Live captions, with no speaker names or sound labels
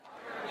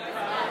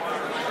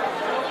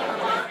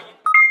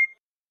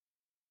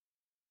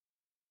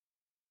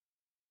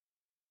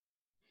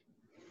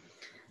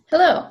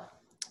Hello,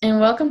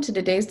 and welcome to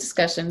today's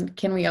discussion,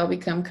 Can We All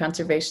Become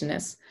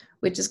Conservationists?,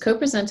 which is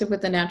co-presented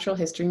with the Natural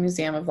History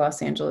Museum of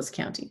Los Angeles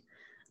County.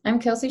 I'm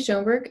Kelsey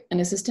Schoenberg, an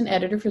assistant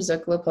editor for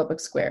Zocalo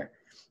Public Square.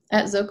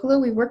 At Zocalo,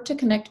 we work to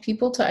connect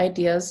people to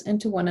ideas and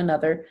to one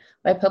another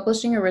by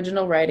publishing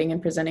original writing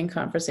and presenting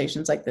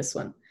conversations like this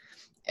one.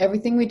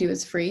 Everything we do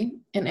is free,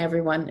 and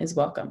everyone is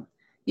welcome.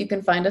 You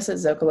can find us at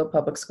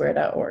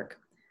zocalopublicsquare.org.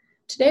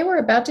 Today, we're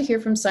about to hear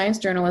from science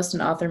journalist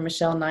and author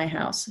Michelle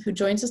Nijhuis, who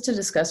joins us to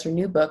discuss her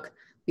new book,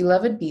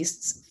 Beloved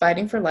Beasts: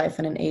 Fighting for Life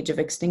in an Age of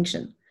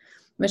Extinction.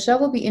 Michelle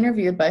will be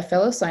interviewed by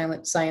fellow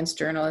science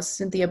journalist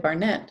Cynthia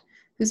Barnett,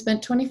 who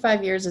spent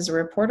 25 years as a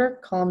reporter,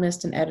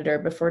 columnist, and editor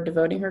before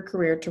devoting her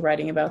career to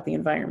writing about the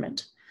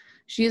environment.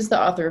 She is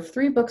the author of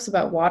 3 books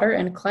about water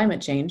and climate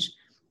change,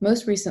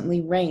 most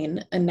recently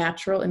Rain, A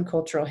Natural and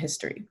Cultural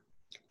History.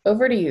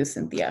 Over to you,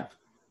 Cynthia.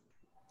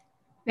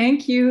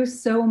 Thank you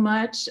so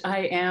much.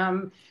 I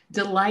am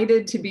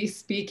delighted to be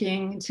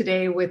speaking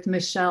today with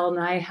Michelle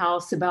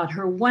Nijhuis about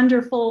her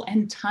wonderful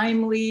and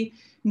timely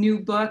new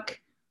book,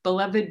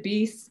 Beloved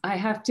Beasts. I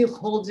have to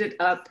hold it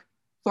up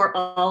for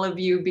all of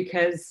you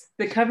because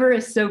the cover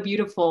is so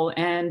beautiful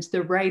and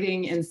the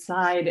writing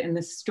inside and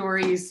the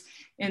stories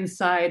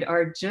inside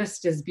are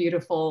just as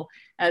beautiful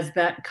as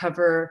that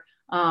cover.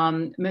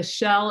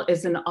 Michelle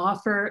is an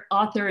author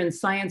and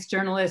science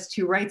journalist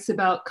who writes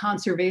about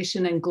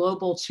conservation and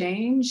global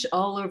change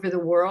all over the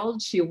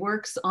world. She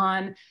works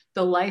on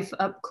the Life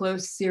Up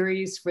Close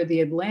series for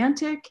The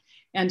Atlantic,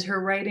 and her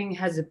writing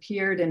has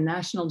appeared in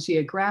National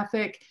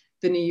Geographic,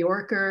 The New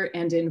Yorker,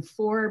 and in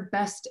 4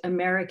 Best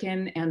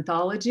American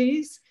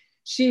anthologies.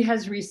 She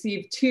has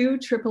received 2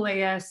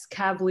 AAAS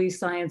Kavli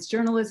Science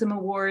Journalism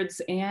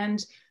Awards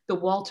and the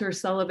Walter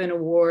Sullivan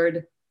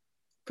Award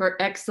for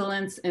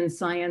Excellence in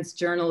Science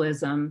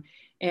Journalism.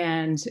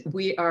 And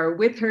we are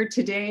with her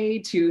today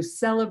to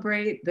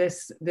celebrate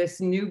this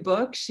new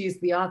book. She's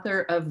the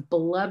author of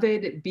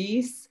Beloved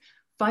Beasts: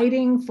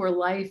 Fighting for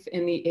Life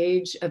in the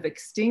Age of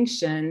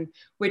Extinction,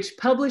 which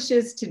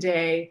publishes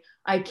today.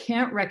 I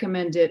can't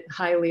recommend it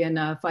highly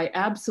enough. I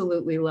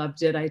absolutely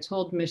loved it. I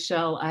told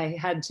Michelle I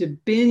had to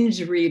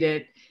binge read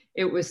it.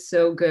 It was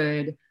so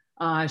good.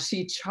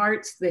 She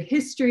charts the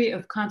history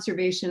of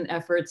conservation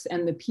efforts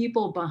and the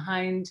people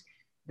behind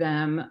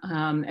them.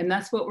 And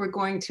that's what we're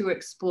going to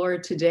explore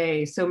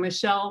today. So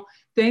Michelle,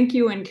 thank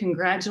you and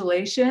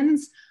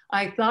congratulations.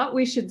 I thought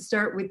we should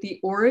start with the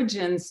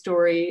origin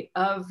story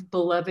of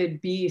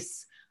Beloved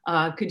Beasts.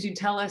 Could you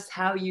tell us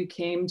how you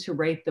came to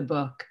write the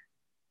book?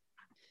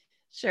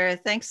 Sure.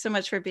 Thanks so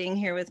much for being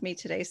here with me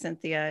today,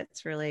 Cynthia.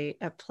 It's really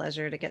a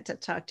pleasure to get to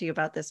talk to you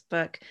about this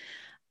book.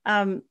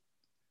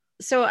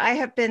 So I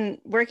have been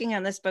working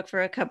on this book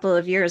for a couple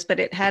of years, but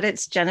it had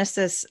its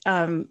genesis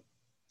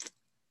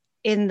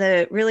in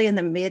the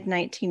mid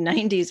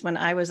 1990s when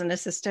I was an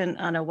assistant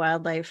on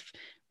a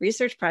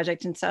research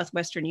project in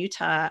southwestern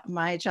Utah.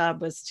 My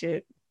job was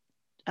to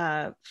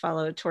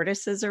follow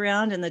tortoises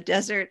around in the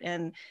desert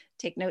and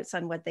take notes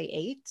on what they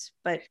ate.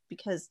 But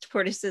because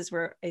tortoises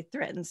were a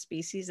threatened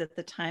species at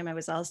the time, I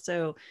was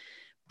also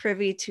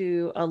privy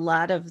to a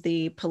lot of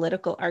the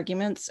political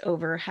arguments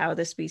over how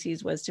the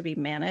species was to be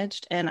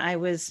managed. And I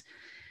was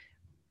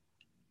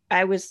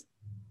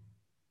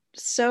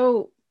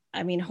so,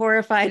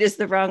 horrified is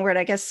the wrong word,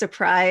 I guess,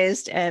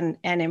 surprised and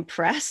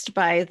impressed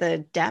by the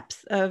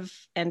depth of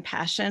and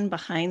passion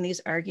behind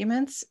these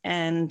arguments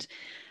and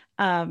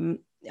on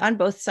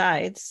both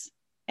sides.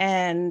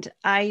 And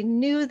I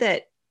knew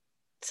that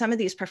some of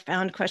these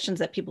profound questions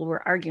that people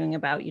were arguing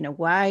about,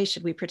 why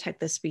should we protect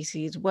this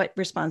species? What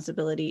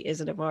responsibility is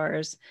it of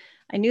ours?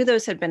 I knew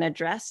those had been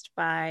addressed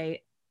by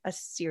a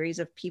series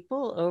of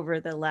people over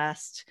the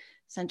last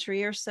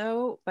century or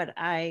so, but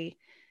I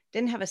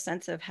didn't have a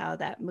sense of how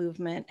that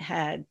movement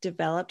had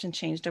developed and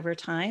changed over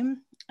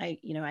time. I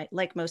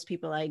like most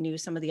people, I knew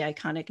some of the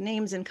iconic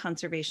names in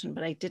conservation,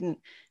 but I didn't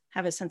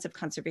have a sense of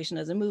conservation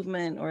as a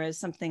movement or as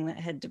something that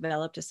had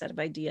developed a set of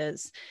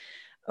ideas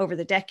over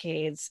the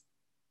decades.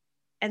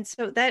 And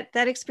so that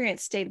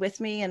experience stayed with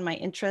me, and my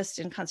interest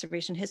in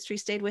conservation history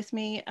stayed with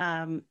me.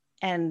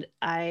 And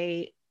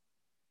I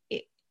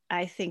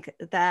think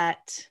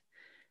that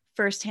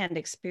firsthand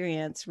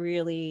experience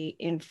really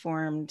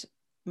informed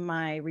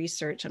my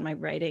research and my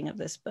writing of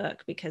this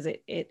book, because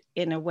it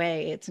in a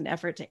way, it's an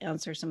effort to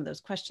answer some of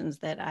those questions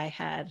that I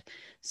had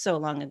so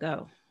long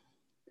ago.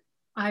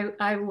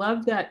 I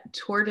love that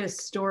tortoise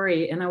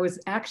story. And I was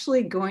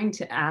actually going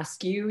to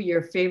ask you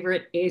your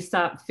favorite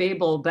Aesop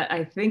fable, but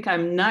I think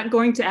I'm not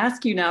going to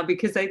ask you now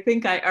because I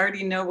think I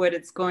already know what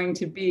it's going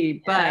to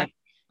be. But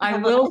I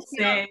will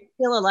say,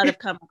 feel a lot of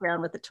common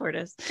ground with the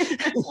tortoise.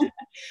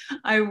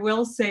 I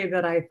will say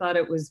that I thought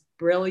it was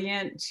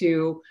brilliant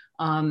to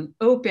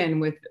open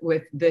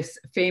with this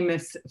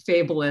famous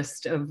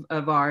fabulist of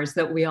ours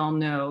that we all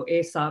know,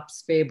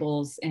 Aesop's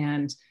fables.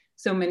 And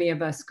so many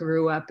of us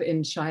grew up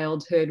in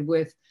childhood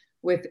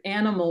with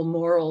animal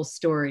moral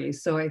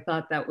stories. So I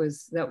thought that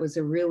was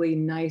a really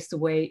nice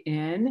way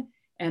in.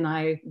 And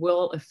I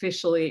will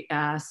officially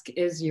ask,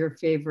 is your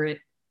favorite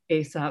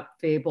Aesop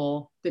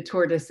fable, The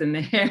Tortoise and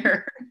the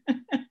Hare.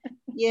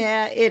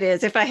 Yeah, it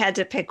is. If I had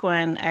to pick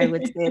one, I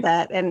would say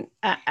that. And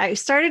I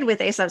started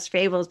with Aesop's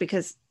fables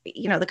because,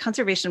 you know, the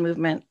conservation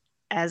movement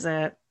as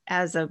a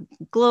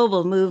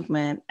global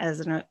movement,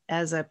 as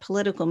a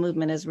political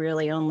movement, is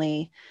really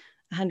only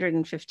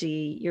 150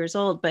 years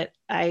old. But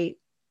I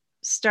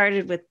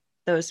started with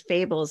those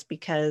fables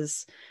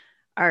because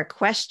our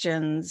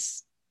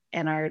questions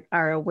and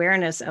our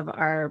awareness of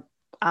our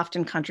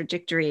often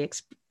contradictory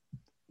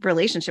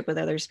relationship with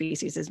other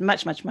species is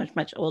much, much, much,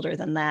 much older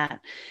than that.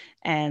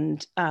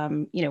 And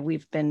you know,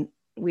 we've been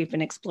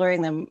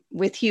exploring them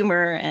with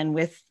humor and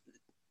with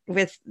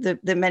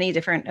the many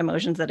different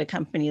emotions that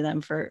accompany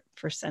them for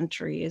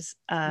centuries.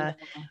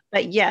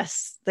 But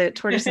yes, the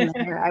tortoise and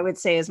the hare, I would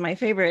say, is my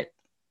favorite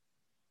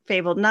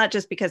fable, not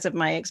just because of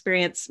my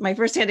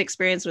firsthand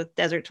experience with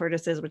desert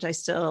tortoises, which I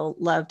still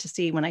love to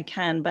see when I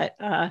can, but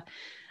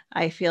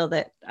I feel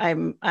that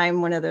I'm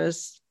one of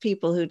those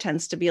people who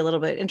tends to be a little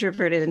bit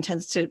introverted and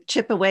tends to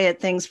chip away at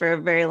things for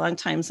a very long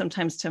time,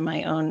 sometimes to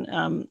my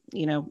own,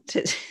 you know,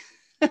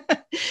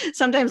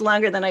 sometimes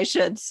longer than I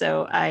should.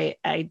 So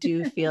I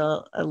do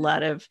feel a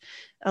lot of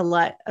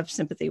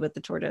sympathy with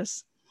the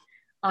tortoise.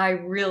 I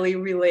really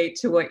relate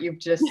to what you've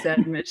just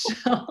said,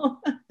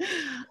 Michelle.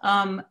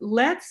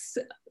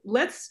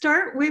 Let's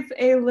start with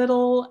a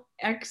little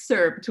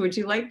excerpt. Would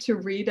you like to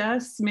read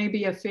us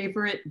maybe a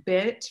favorite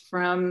bit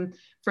from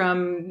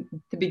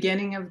the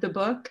beginning of the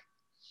book?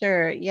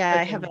 Sure. Yeah,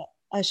 Okay. I have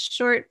a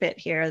short bit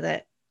here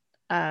that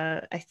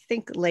I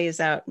think lays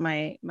out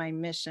my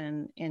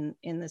mission in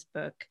this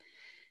book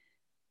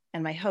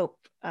and my hope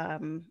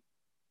of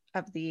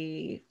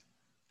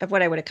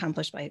what I would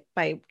accomplish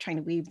by trying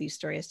to weave these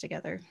stories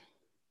together.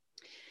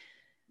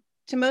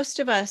 To most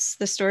of us,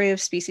 the story of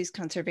species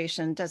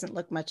conservation doesn't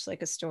look much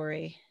like a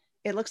story.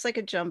 It looks like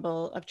a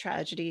jumble of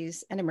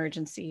tragedies and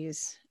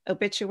emergencies,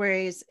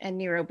 obituaries and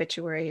near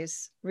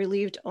obituaries,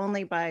 relieved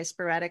only by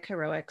sporadic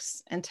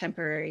heroics and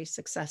temporary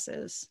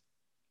successes.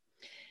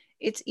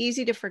 It's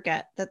easy to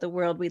forget that the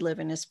world we live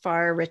in is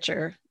far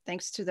richer,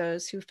 thanks to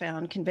those who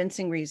found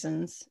convincing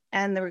reasons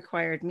and the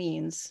required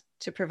means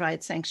to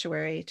provide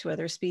sanctuary to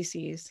other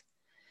species.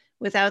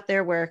 Without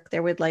their work,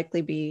 there would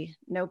likely be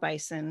no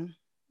bison,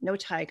 no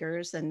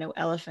tigers, and no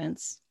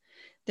elephants.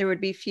 There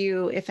would be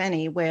few, if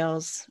any,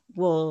 whales,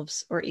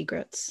 wolves, or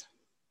egrets.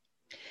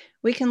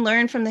 We can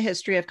learn from the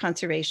history of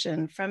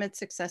conservation, from its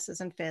successes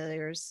and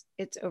failures,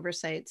 its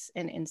oversights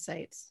and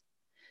insights.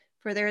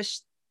 For there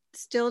is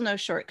still no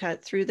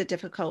shortcut through the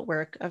difficult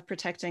work of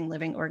protecting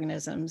living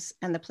organisms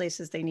and the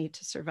places they need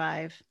to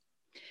survive.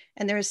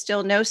 And there is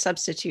still no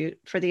substitute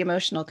for the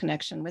emotional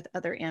connection with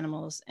other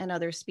animals and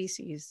other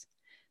species,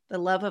 the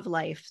love of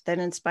life that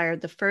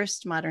inspired the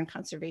first modern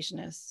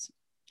conservationists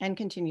and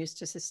continues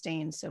to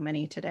sustain so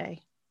many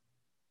today.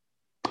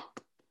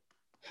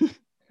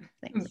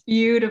 Thanks.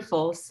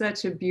 Beautiful,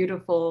 such a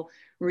beautiful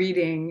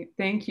reading.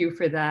 Thank you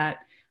for that.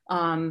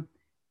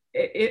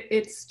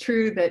 It's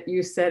true that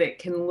you said it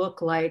can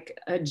look like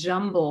a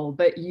jumble,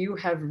 but you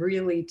have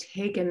really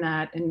taken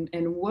that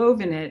and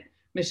woven it,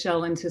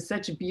 Michelle, into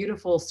such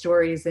beautiful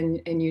stories.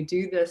 And you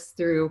do this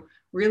through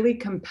really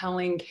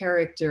compelling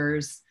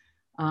characters.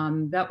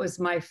 That was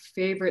my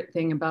favorite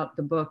thing about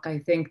the book. I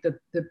think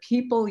the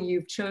people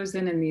you've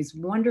chosen and these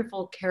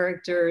wonderful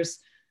characters,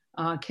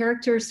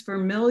 characters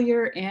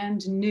familiar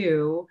and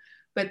new,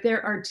 but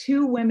there are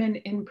two women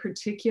in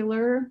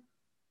particular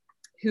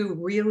who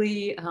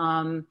really,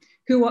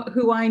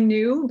 who I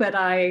knew, but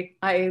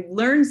I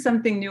learned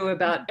something new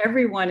about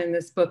everyone in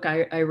this book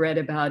I read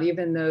about,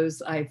 even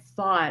those I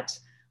thought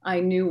I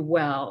knew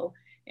well.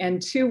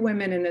 And two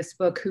women in this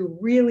book who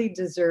really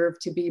deserve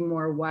to be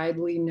more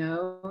widely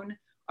known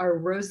are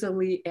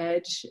Rosalie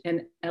Edge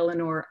and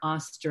Eleanor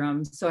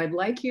Ostrom. So I'd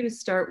like you to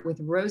start with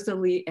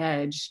Rosalie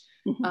Edge,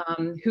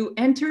 who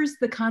enters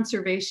the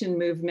conservation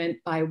movement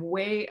by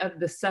way of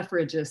the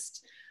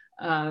suffragist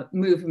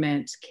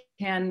movement.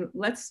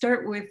 Let's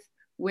start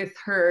with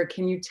her.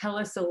 Can you tell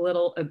us a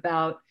little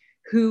about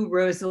who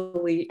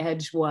Rosalie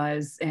Edge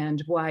was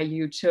and why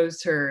you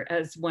chose her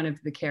as one of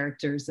the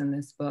characters in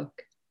this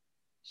book?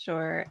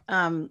 Sure.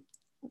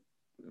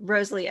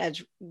 Rosalie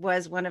Edge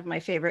was one of my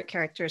favorite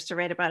characters to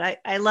write about.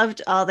 I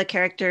loved all the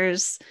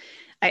characters,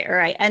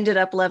 I ended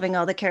up loving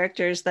all the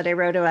characters that I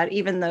wrote about,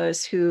 even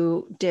those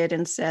who did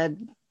and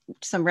said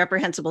some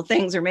reprehensible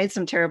things or made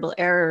some terrible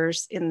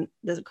errors in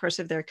the course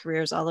of their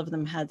careers. All of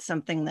them had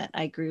something that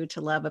I grew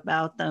to love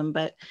about them.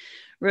 But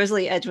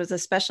Rosalie Edge was a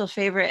special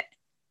favorite.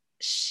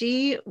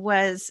 She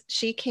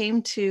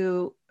came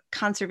to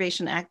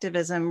conservation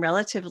activism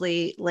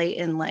relatively late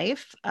in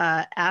life,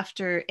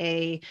 after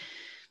a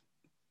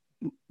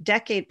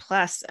decade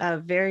plus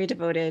of very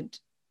devoted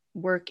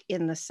work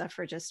in the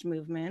suffragist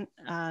movement.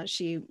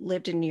 She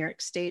lived in New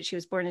York State. She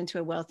was born into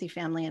a wealthy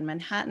family in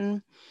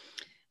Manhattan,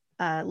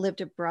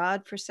 lived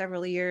abroad for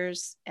several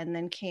years, and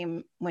then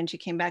when she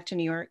came back to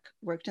New York,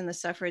 worked in the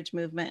suffrage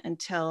movement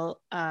until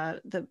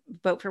the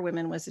vote for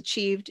women was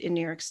achieved in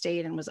New York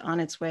State and was on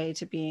its way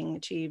to being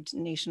achieved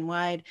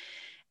nationwide.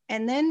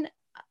 And then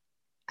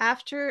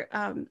after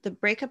the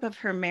breakup of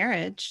her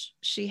marriage,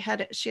 she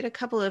had a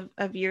couple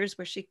of years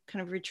where she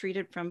kind of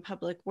retreated from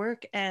public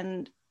work,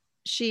 and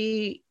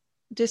she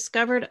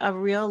discovered a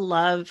real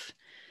love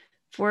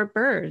for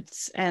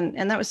birds. And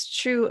that was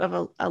true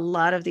of a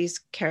lot of these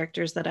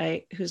characters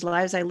whose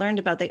lives I learned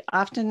about. They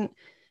often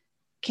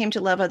came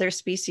to love other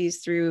species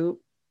through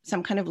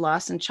some kind of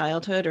loss in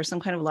childhood or some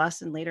kind of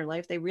loss in later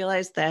life. They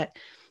realized that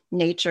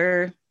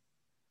nature,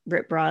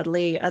 writ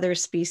broadly, other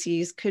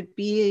species could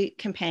be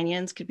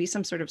companions, could be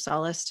some sort of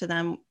solace to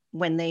them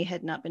when they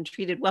had not been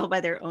treated well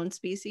by their own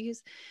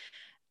species.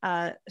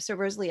 So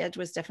Rosalie Edge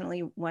was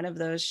definitely one of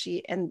those.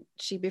 She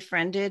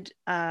befriended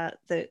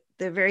the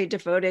very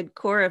devoted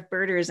core of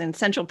birders in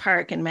Central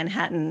Park in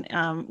Manhattan,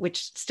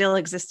 which still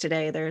exists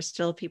today. There are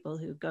still people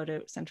who go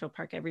to Central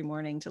Park every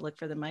morning to look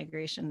for the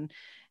migration.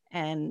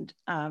 And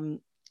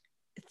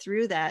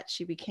through that,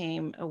 she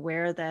became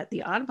aware that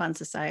the Audubon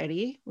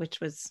Society, which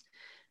was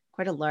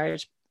quite a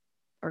large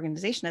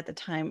organization at the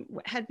time,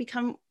 had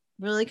become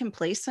really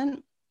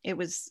complacent. It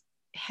was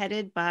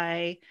headed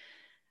by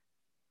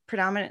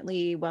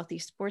predominantly wealthy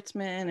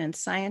sportsmen and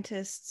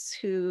scientists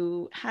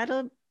who had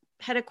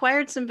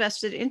acquired some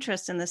vested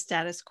interest in the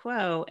status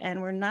quo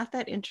and were not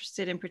that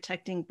interested in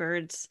protecting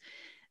birds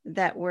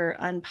that were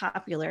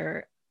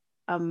unpopular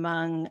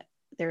among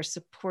their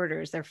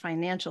supporters, their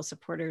financial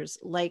supporters,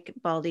 like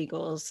bald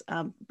eagles.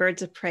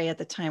 Birds of prey at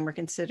the time were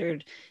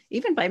considered,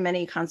 even by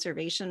many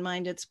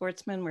conservation-minded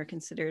sportsmen, were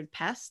considered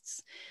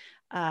pests.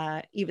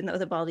 Even though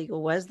the bald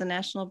eagle was the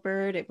national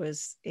bird, it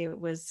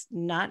was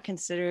not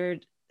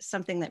considered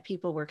something that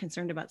people were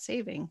concerned about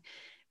saving.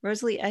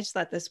 Rosalie Edge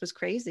thought this was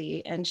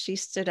crazy, and she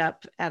stood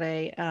up at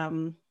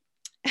a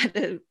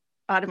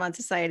Audubon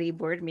Society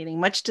board meeting,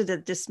 much to the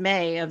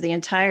dismay of the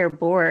entire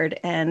board,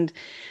 and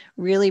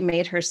really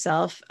made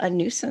herself a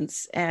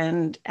nuisance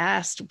and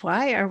asked,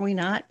 why are we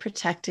not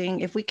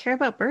protecting, if we care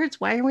about birds,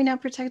 why are we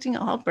not protecting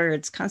all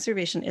birds?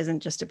 Conservation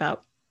isn't just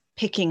about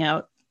picking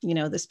out,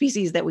 the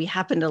species that we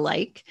happen to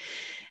like.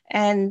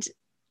 And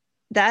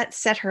that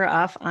set her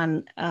off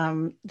on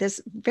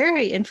this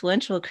very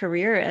influential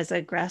career as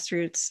a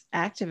grassroots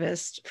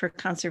activist for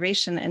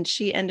conservation. And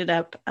she ended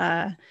up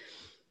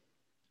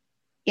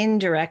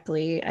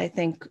indirectly, I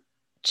think,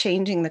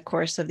 changing the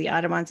course of the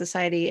Audubon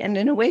Society, and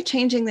in a way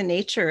changing the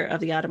nature of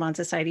the Audubon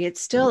Society.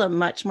 It's still a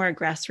much more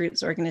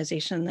grassroots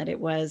organization than it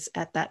was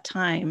at that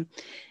time.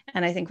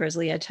 And I think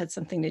Rosalie Edge had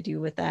something to do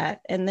with that.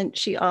 And then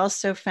she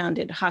also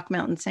founded Hawk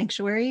Mountain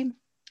Sanctuary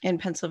in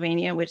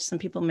Pennsylvania, which some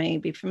people may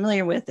be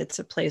familiar with. It's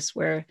a place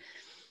where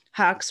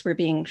hawks were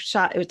being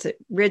shot. It's a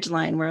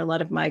ridgeline where a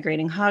lot of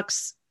migrating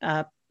hawks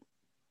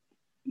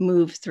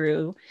move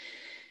through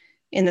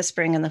in the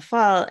spring and the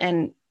fall.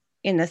 And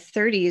in the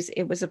 30s,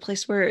 it was a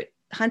place where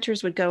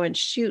hunters would go and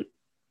shoot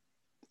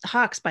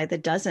hawks by the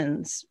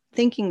dozens,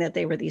 thinking that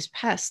they were these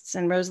pests.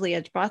 And Rosalie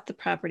Edge bought the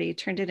property,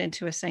 turned it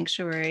into a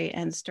sanctuary,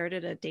 and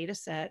started a data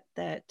set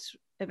that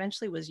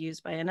eventually was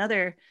used by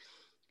another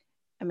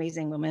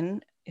amazing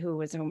woman who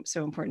was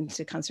so important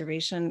to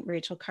conservation,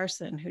 Rachel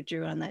Carson, who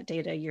drew on that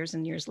data years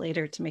and years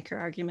later to make her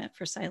argument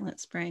for Silent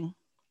Spring.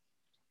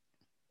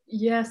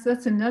 Yes,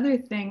 that's another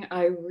thing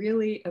I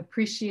really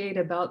appreciate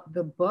about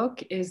the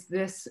book is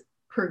this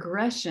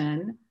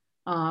progression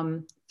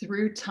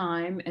through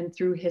time and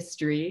through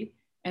history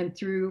and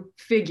through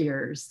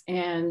figures.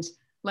 And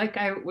like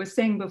I was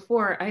saying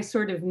before, I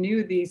sort of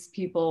knew these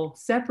people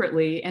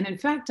separately. And in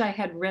fact, I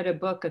had read a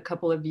book a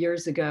couple of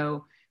years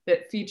ago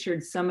that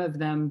featured some of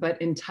them,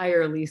 but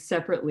entirely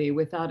separately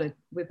without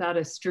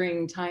a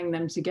string tying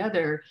them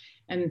together.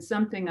 And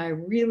something I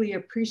really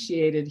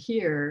appreciated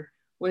here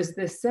was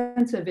this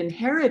sense of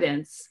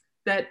inheritance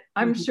that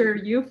I'm sure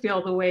you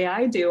feel the way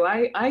I do.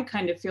 I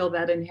kind of feel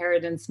that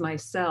inheritance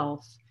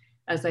myself,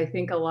 as I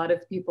think a lot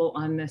of people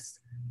on this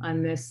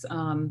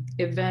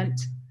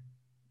event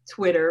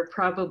Twitter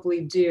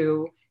probably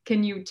do.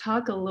 Can you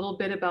talk a little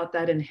bit about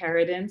that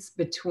inheritance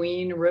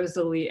between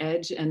Rosalie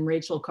Edge and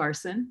Rachel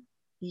Carson?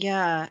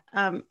 Yeah,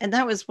 and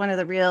that was one of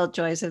the real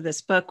joys of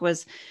this book,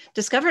 was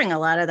discovering a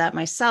lot of that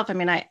myself. I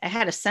mean, I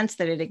had a sense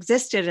that it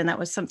existed, and that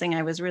was something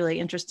I was really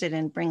interested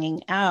in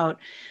bringing out.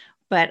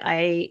 But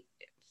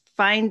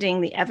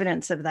finding the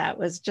evidence of that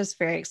was just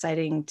very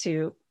exciting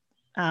to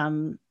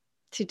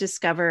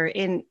discover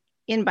in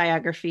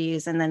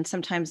biographies, and then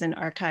sometimes in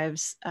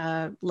archives,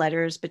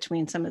 letters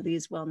between some of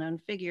these well-known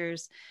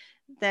figures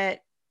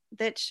that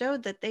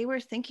showed that they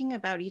were thinking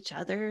about each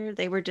other.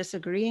 They were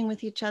disagreeing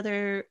with each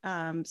other,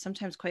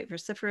 sometimes quite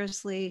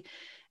vociferously.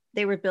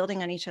 They were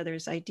building on each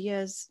other's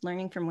ideas,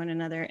 learning from one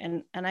another.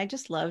 And I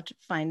just loved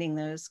finding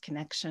those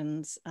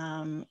connections,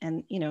 and,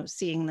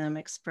 seeing them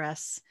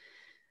express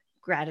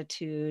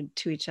gratitude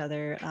to each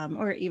other,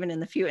 or even in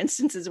the few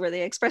instances where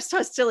they expressed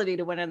hostility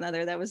to one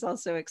another. That was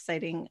also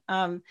exciting.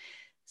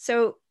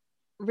 So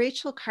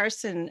Rachel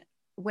Carson,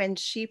 when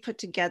she put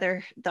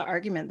together the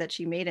argument that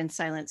she made in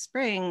Silent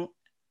Spring,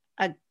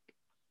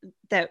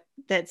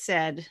 that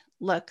said,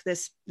 look,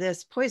 this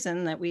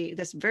poison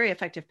this very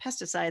effective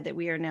pesticide that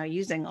we are now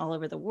using all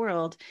over the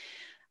world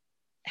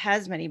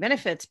has many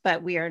benefits,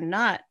 but we are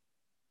not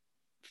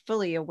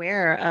fully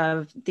aware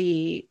of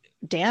the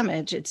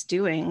damage it's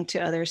doing to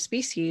other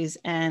species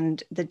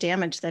and the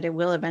damage that it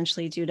will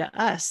eventually do to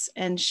us.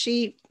 And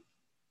she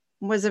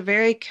was a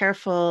very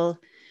careful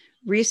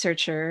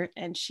researcher,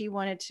 and she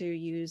wanted to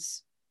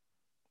use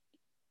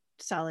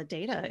solid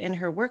data in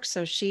her work.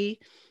 So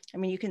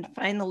you can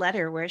find the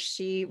letter where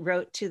she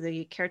wrote to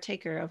the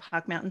caretaker of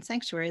Hawk Mountain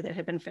Sanctuary that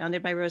had been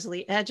founded by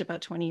Rosalie Edge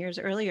about 20 years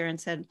earlier and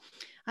said,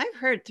 I've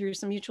heard through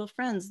some mutual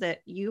friends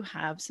that you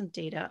have some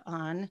data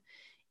on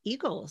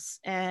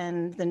eagles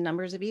and the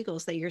numbers of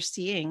eagles that you're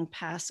seeing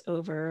pass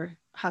over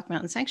Hawk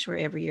Mountain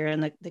Sanctuary every year.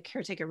 And the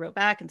caretaker wrote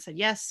back and said,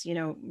 yes,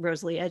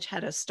 Rosalie Edge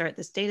had us start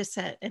this data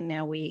set, and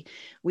now we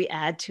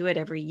add to it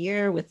every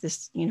year with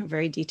this,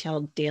 very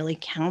detailed daily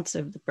counts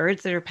of the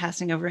birds that are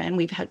passing over. And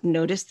we've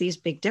noticed these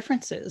big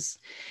differences.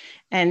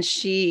 And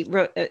she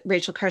wrote,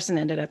 Rachel Carson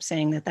ended up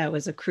saying that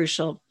was a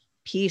crucial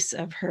piece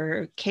of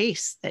her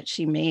case that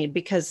she made,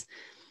 because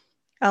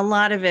a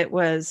lot of it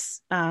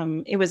was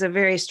it was a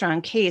very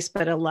strong case,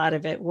 but a lot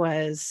of it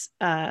was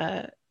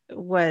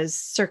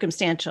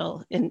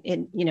circumstantial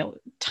in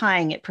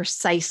tying it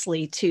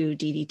precisely to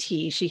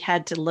DDT. She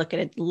had to look at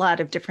a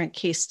lot of different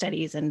case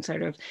studies and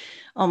sort of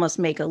almost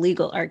make a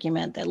legal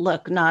argument that,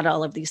 look, not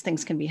all of these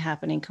things can be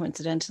happening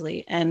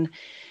coincidentally. And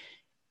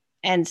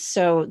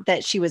so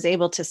that she was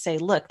able to say,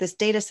 look, this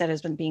data set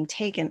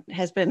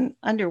has been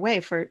underway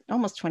for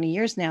almost 20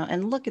 years now.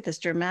 And look at this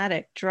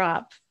dramatic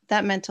drop.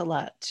 That meant a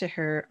lot to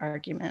her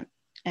argument.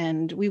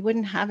 And we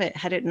wouldn't have it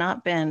had it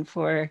not been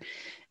for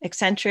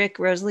eccentric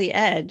Rosalie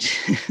Edge,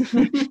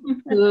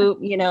 who,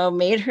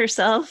 made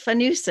herself a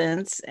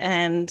nuisance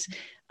and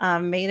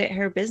made it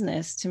her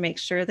business to make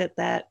sure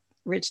that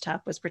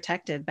ridgetop was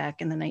protected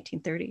back in the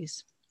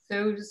 1930s.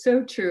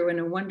 So true, and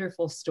a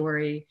wonderful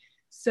story.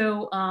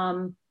 So,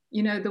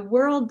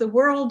 the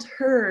world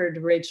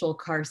heard Rachel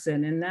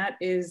Carson, and that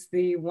is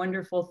the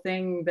wonderful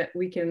thing, that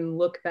we can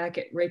look back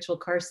at Rachel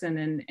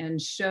Carson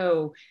and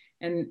show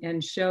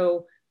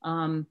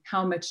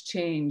how much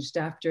changed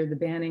after the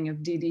banning of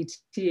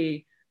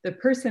DDT. The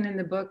person in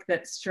the book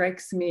that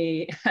strikes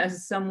me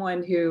as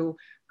someone who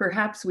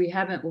perhaps we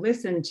haven't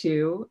listened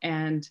to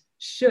and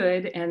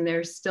should, and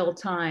there's still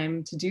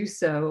time to do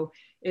so,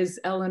 is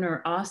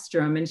Eleanor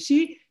Ostrom. And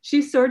she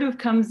sort of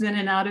comes in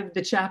and out of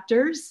the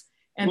chapters.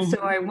 And so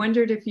I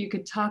wondered if you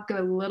could talk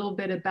a little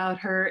bit about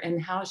her and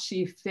how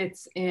she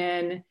fits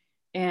in,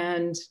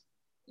 and,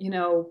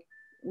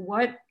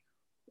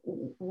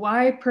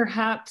 why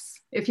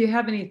perhaps, if you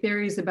have any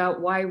theories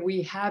about why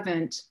we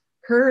haven't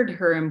heard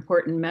her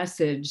important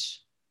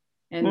message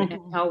and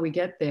how we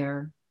get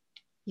there.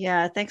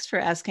 Yeah, thanks for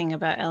asking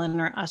about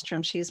Eleanor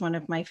Ostrom. She's one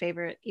of my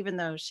favorite, even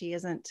though she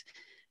isn't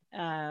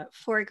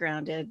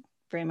foregrounded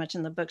very much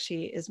in the book,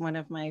 she is one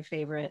of my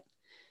favorite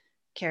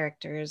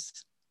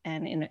characters.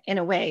 And in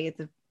a way,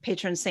 the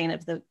patron saint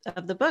of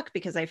the book,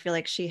 because I feel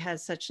like she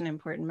has such an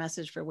important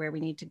message for where we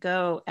need to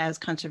go as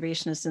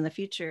conservationists in the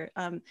future.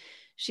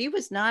 She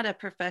was not a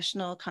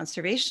professional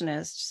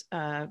conservationist.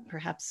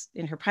 Perhaps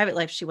in her private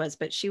life she was,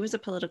 but she was a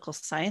political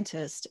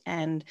scientist,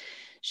 and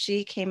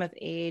she came of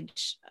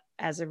age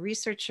as a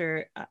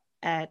researcher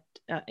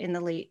in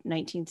the late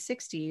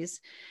 1960s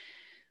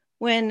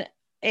when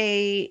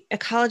an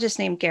ecologist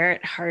named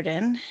Garrett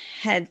Hardin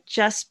had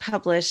just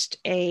published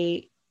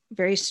a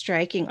very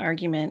striking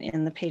argument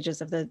in the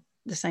pages of the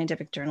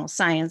scientific journal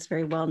Science,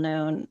 very well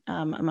known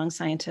among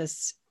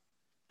scientists,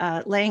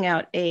 laying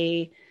out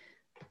to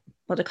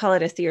call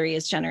it a theory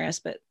is generous,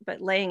 but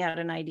laying out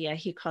an idea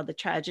he called the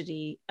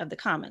tragedy of the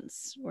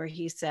commons, where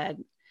he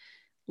said,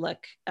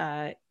 look,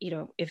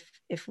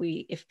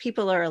 if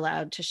people are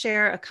allowed to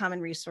share a common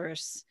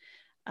resource,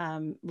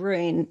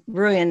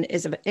 ruin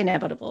is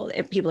inevitable.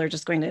 If people are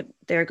just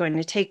they're going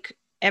to take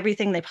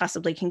everything they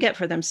possibly can get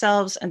for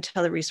themselves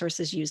until the resource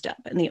is used up.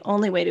 And the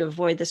only way to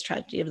avoid this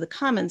tragedy of the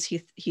commons,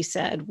 he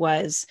said,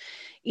 was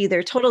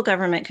either total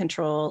government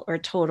control or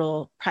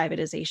total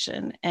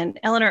privatization. And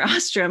Eleanor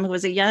Ostrom, who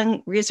was a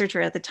young researcher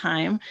at the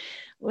time,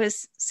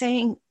 was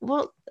saying,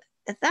 well,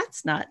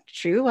 that's not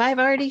true. I've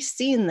already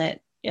seen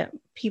that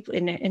people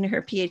in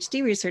her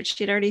PhD research,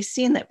 she'd already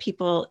seen that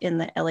people in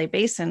the LA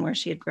basin where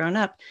she had grown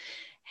up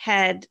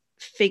had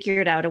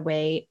figured out a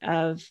way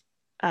of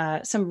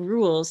some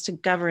rules to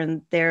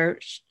govern their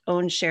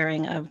own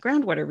sharing of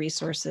groundwater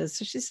resources.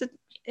 So she said,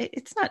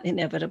 it's not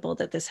inevitable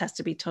that this has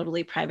to be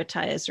totally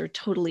privatized or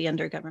totally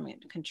under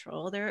government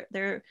control.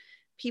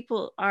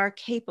 People are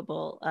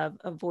capable of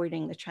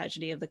avoiding the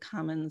tragedy of the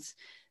commons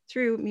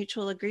through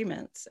mutual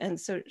agreements. And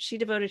so she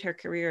devoted her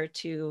career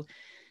to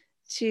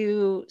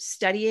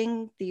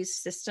studying these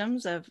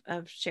systems of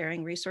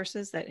sharing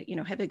resources that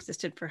have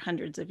existed for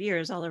hundreds of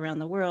years all around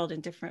the world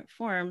in different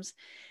forms,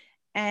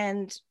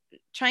 and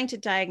trying to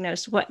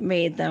diagnose what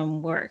made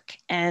them work.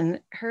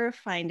 And her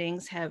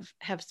findings have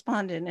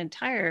spawned an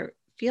entire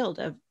field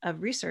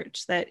of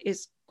research that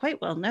is quite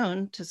well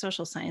known to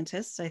social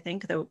scientists, I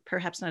think, though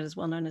perhaps not as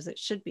well known as it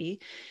should be.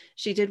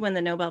 She did win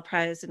the Nobel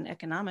Prize in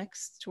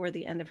economics toward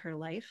the end of her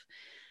life.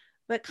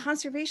 But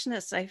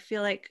conservationists, I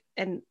feel like,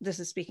 and this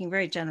is speaking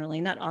very generally,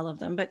 not all of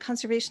them, but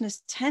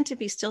conservationists tend to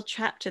be still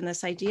trapped in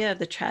this idea of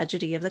the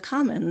tragedy of the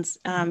commons.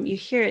 You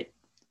hear it,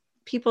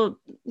 people,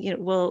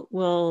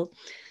 will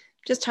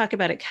just talk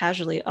about it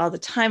casually all the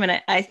time.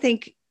 And I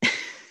think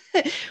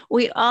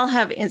we all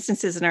have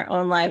instances in our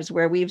own lives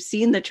where we've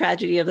seen the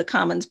tragedy of the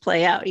commons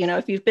play out.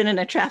 If you've been in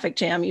a traffic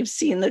jam, you've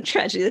seen the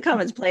tragedy of the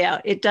commons play out.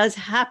 It does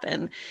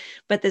happen.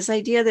 But this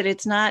idea that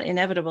it's not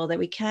inevitable, that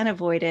we can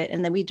avoid it,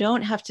 and that we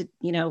don't have to,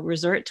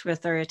 resort to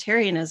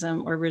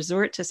authoritarianism or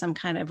resort to some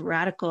kind of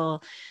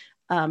radical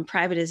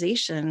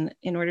privatization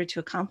in order to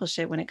accomplish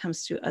it when it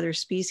comes to other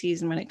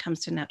species and when it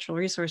comes to natural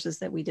resources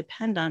that we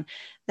depend on,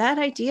 that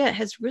idea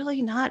has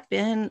really not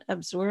been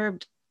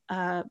absorbed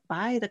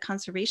by the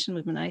conservation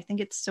movement. I think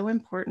it's so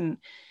important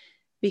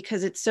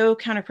because it's so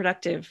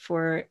counterproductive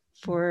for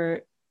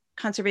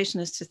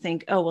conservationists to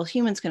think, oh, well,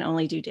 humans can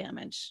only do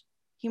damage.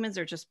 Humans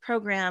are just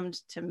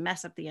programmed to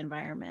mess up the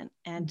environment,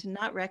 and to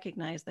not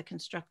recognize the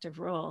constructive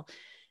role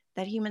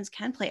that humans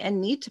can play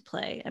and need to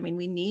play. I mean,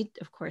 we need,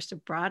 of course, to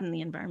broaden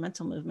the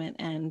environmental movement,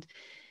 and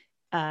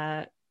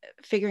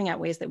figuring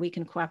out ways that we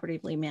can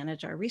cooperatively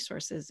manage our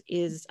resources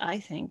is, I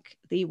think,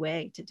 the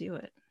way to do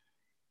it.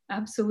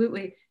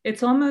 Absolutely.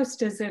 It's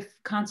almost as if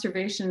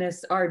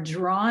conservationists are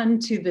drawn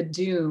to the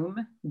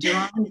doom,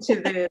 drawn to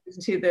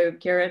the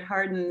Garrett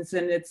Hardins,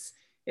 and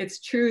it's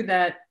true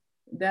that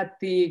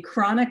the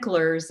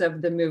chroniclers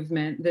of the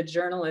movement, the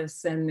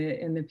journalists and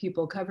the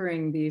people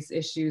covering these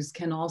issues,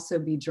 can also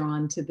be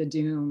drawn to the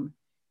doom.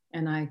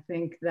 And I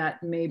think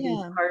that may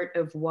be part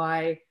of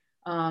why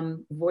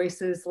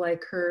voices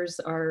like hers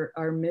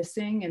are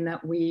missing, and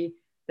that we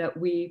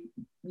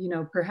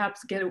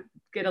perhaps get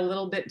a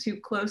little bit too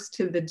close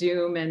to the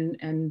doom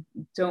and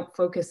don't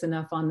focus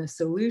enough on the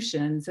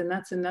solutions. And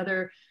that's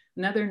another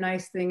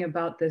nice thing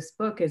about this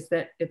book, is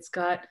that it's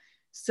got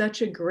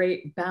such a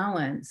great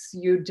balance.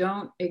 You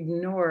don't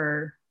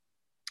ignore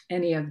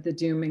any of the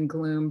doom and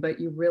gloom,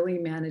 but you really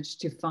manage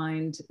to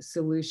find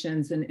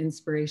solutions and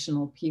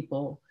inspirational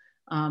people.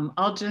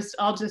 I'll just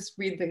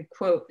read the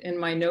quote in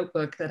my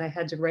notebook that I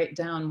had to write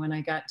down when I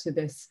got to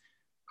this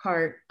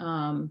part,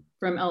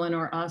 from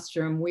Elinor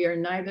Ostrom. We are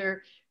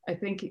neither, I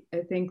think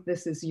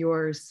this is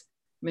yours,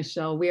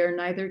 Michelle, we are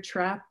neither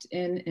trapped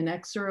in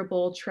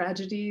inexorable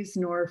tragedies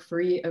nor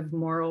free of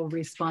moral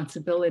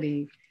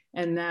responsibility.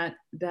 And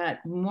that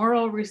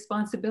moral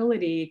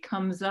responsibility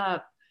comes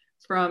up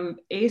from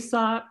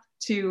Aesop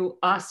to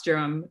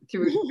Ostrom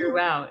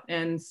throughout.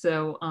 And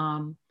so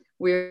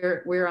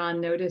we're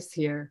on notice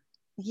here.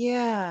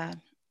 Yeah,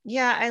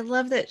 I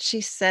love that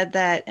she said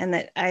that, and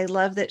that I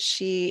love that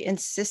she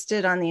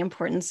insisted on the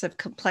importance of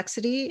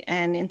complexity,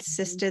 and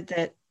insisted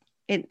that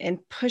and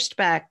pushed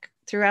back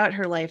throughout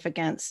her life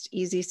against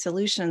easy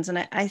solutions.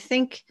 And I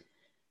think,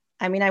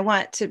 I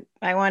want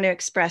to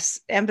express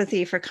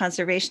empathy for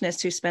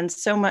conservationists who spend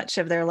so much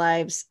of their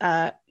lives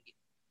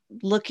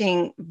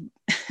looking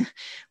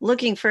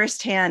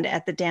firsthand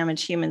at the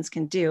damage humans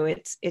can do.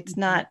 It's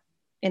not,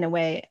 in a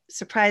way,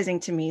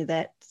 surprising to me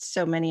that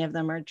so many of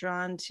them are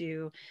drawn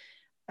to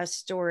a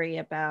story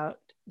about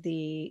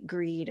the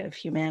greed of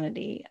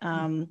humanity.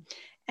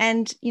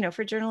 And,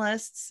 for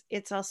journalists,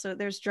 it's also,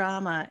 there's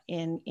drama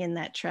in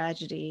that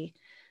tragedy.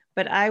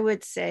 But I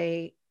would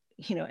say,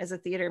 as a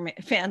theater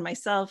fan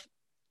myself,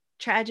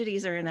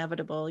 tragedies are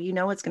inevitable.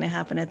 What's going to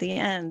happen at the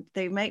end.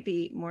 They might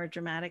be more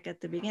dramatic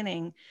at the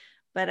beginning,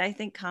 but I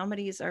think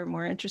comedies are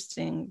more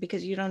interesting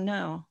because you don't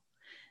know.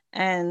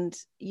 And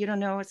you don't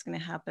know what's going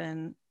to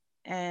happen.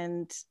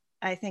 And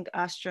I think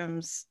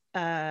Ostrom's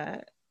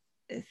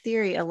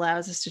theory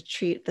allows us to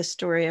treat the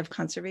story of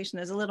conservation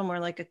as a little more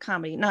like a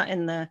comedy, not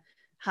in the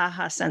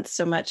ha-ha sense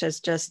so much as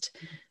just,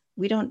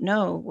 we don't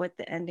know what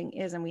the ending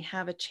is, and we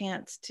have a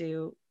chance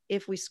to,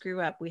 if we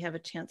screw up, we have a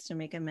chance to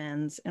make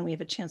amends, and we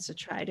have a chance to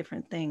try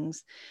different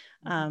things.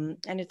 And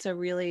it's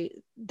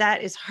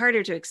that is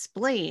harder to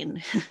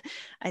explain.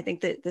 I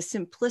think that the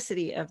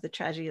simplicity of the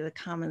tragedy of the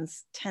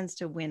commons tends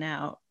to win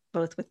out,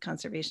 both with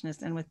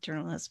conservationists and with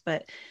journalists.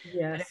 But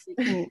yes, if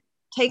we can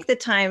take the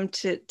time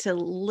to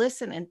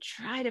listen and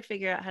try to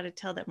figure out how to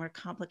tell that more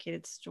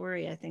complicated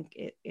story, I think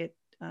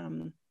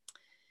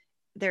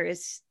there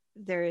is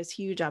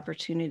huge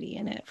opportunity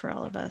in it for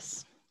all of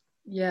us.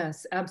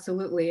 Yes,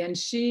 absolutely. And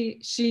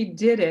she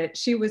did it.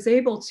 She was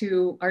able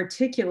to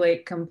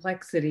articulate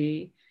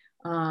complexity.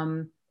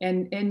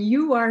 And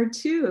you are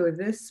too.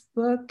 This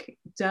book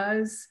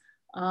does,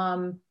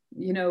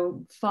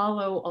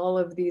 follow all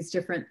of these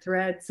different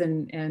threads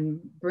and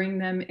bring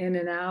them in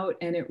and out.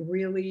 And it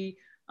really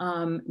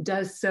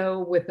does so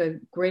with a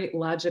great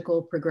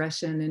logical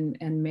progression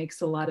and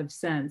makes a lot of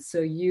sense. So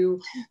you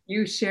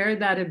share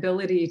that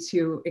ability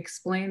to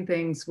explain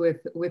things with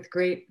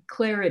great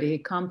clarity,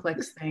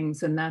 complex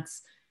things, and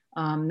that's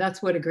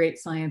what a great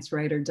science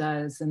writer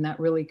does, and that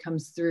really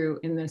comes through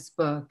in this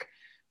book.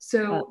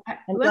 So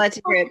I'm glad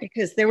to hear it,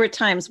 because there were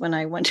times when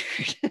I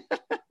wondered.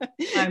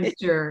 I'm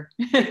sure.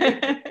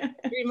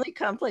 Extremely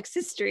complex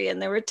history,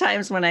 and there were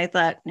times when I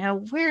thought, now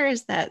where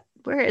is that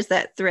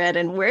thread,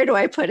 and where do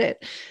I put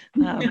it?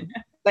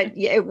 But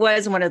yeah, it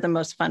was one of the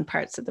most fun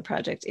parts of the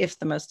project, if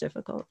the most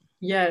difficult.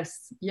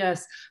 Yes,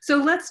 yes. So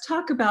let's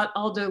talk about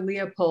Aldo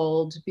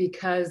Leopold,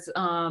 because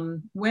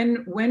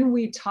when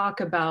we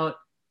talk about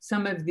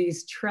some of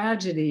these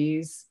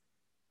tragedies,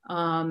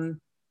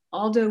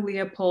 Aldo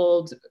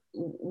Leopold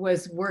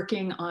was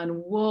working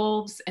on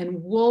wolves,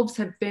 and wolves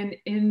have been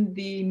in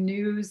the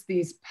news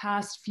these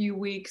past few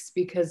weeks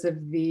because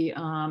of the,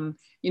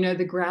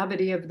 the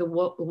gravity of the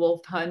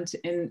wolf hunt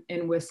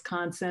in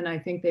Wisconsin. I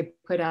think they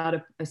put out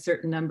a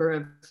certain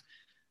number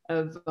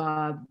of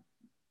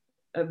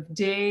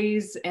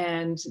days,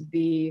 and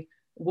the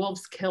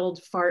wolves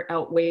killed far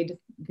outweighed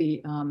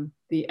the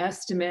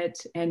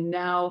estimate. And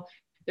now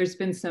there's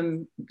been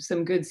some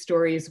good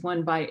stories,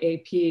 one by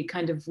AP,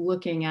 kind of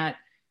looking at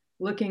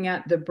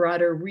the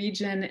broader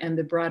region and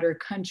the broader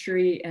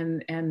country,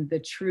 and the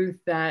truth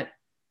that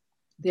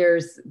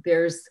there's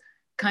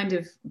kind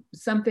of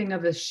something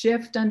of a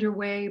shift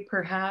underway,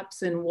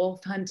 perhaps, in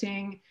wolf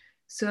hunting.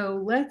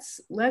 So let's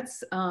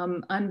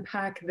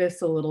unpack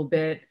this a little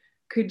bit.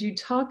 Could you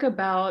talk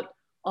about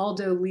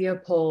Aldo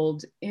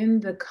Leopold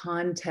in the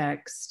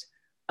context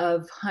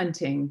of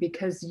hunting?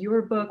 Because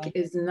your book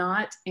is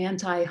not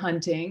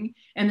anti-hunting,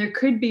 and there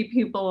could be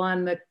people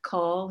on the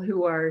call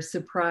who are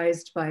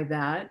surprised by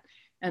that.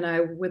 And I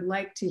would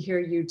like to hear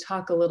you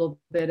talk a little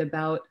bit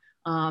about,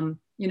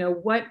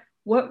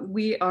 what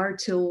we are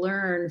to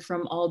learn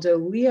from Aldo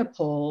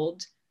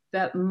Leopold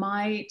that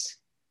might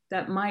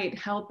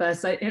help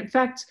us. In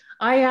fact,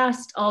 I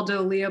asked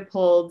Aldo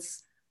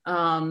Leopold's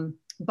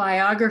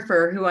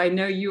biographer, who I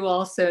know you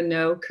also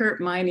know,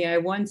 Kurt Miney. I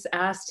once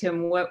asked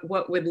him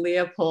what would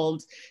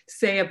Leopold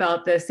say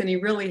about this, and he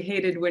really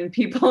hated when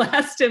people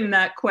asked him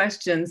that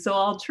question. So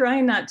I'll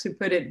try not to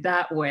put it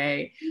that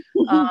way.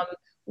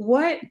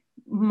 What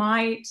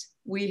might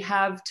we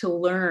have to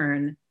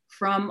learn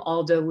from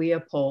Aldo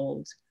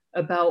Leopold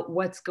about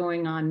what's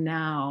going on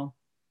now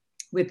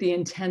with the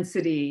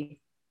intensity,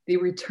 the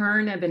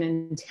return of an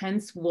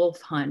intense wolf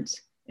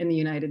hunt in the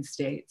United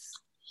States?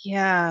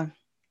 Yeah,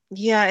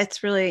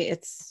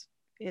 it's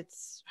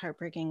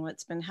heartbreaking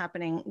what's been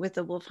happening with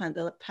the wolf hunt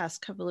the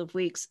past couple of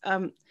weeks.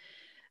 Let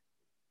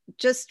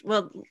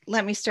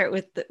me start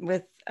with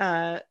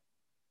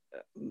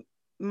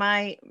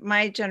my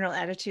general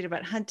attitude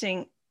about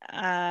hunting.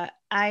 I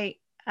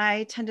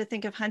tend to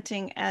think of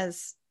hunting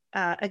as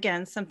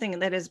again something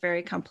that is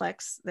very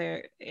complex.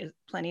 There is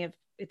plenty of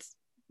it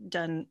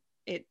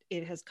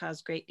has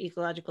caused great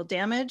ecological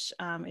damage.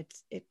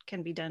 It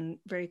can be done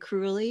very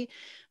cruelly,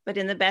 but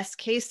in the best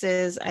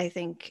cases, I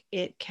think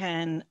it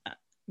can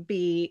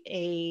be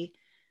a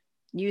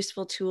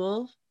useful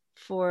tool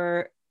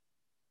for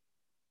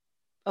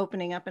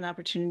opening up an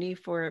opportunity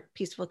for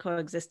peaceful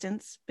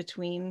coexistence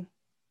between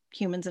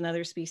humans and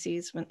other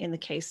species, when in the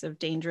case of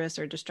dangerous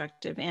or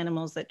destructive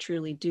animals that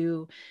truly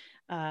do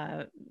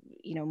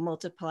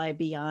multiply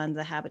beyond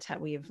the habitat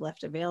we have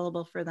left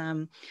available for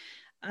them.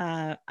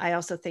 I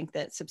also think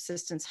that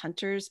subsistence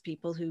hunters,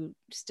 people who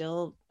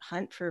still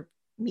hunt for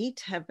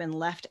meat, have been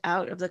left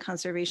out of the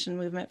conservation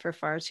movement for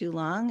far too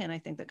long. And I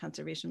think the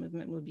conservation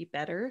movement would be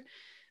better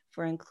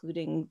for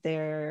including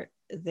their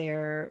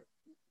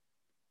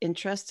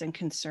interests and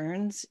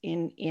concerns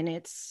in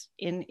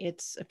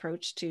its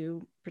approach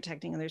to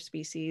protecting other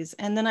species.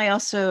 And then I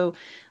also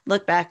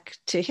look back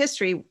to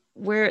history,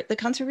 where the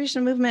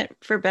conservation movement,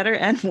 for better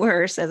and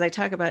worse, as I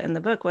talk about in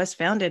the book, was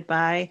founded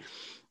by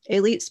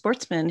elite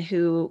sportsmen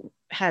who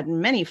had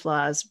many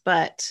flaws,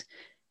 but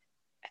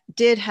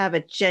did have a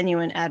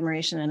genuine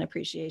admiration and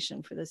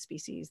appreciation for the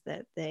species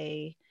that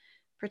they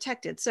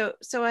protected. So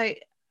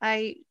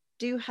I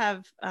do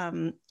have,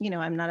 I'm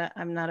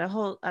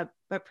not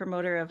a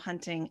promoter of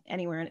hunting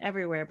anywhere and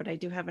everywhere, but I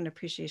do have an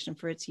appreciation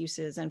for its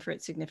uses and for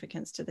its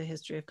significance to the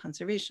history of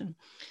conservation.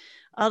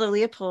 Aldo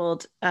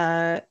Leopold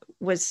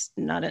was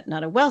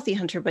not a wealthy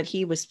hunter, but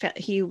he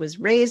was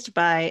raised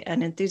by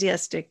an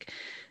enthusiastic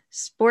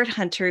sport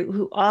hunter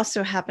who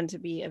also happened to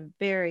be a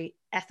very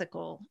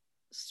ethical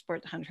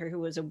sport hunter, who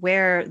was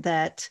aware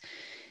that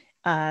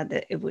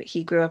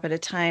he grew up at a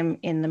time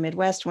in the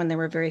Midwest when there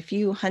were very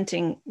few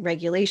hunting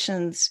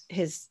regulations.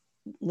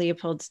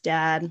 Leopold's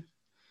dad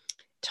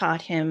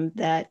taught him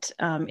that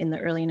in the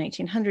early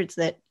 1900s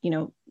that,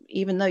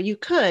 even though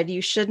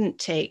you shouldn't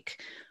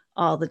take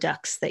all the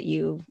ducks that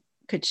you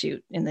could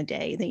shoot in the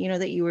day, that,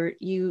 that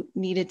you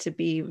needed to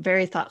be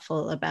very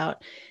thoughtful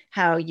about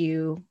how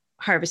you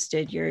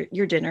harvested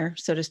your dinner,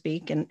 so to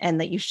speak, and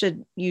that you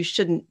shouldn't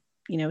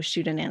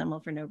shoot an animal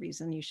for no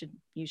reason. You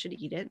should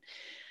eat it.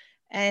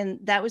 And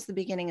that was the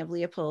beginning of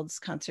Leopold's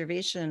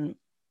conservation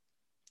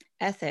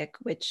ethic,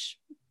 which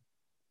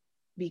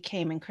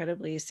became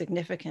incredibly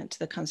significant to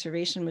the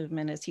conservation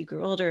movement as he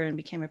grew older and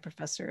became a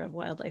professor of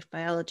wildlife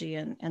biology,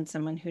 and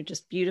someone who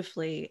just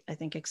beautifully, I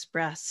think,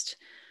 expressed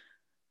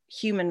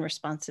human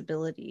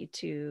responsibility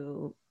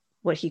to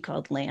what he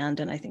called land,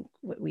 and I think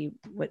what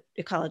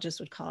ecologists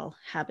would call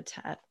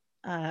habitat.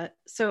 And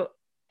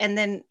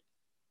then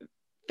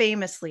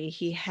famously,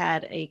 he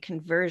had a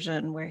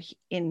conversion where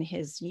in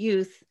his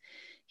youth,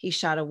 he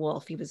shot a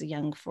wolf. He was a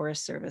young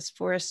Forest Service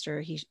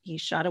forester. He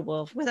shot a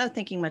wolf without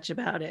thinking much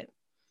about it.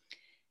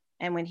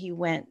 And when he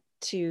went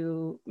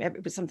to,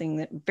 it was something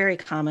that very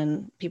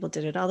common, people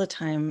did it all the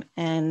time.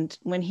 And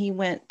when he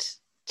went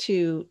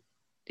to,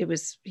 he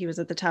was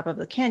at the top of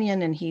the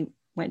canyon, and he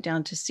went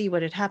down to see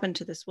what had happened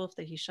to this wolf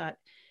that he shot.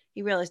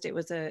 He realized it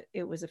was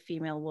a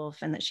female wolf,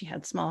 and that she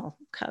had small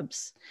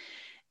cubs.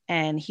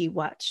 And he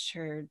watched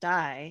her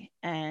die,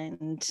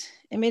 and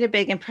it made a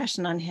big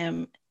impression on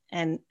him.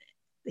 And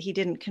he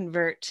didn't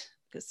convert,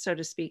 so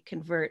to speak,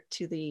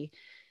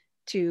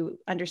 to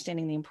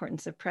understanding the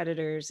importance of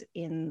predators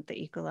in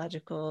the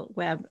ecological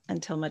web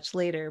until much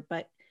later.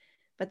 But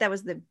that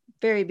was the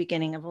very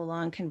beginning of a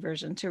long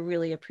conversion to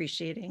really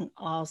appreciating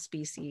all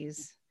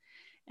species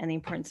and the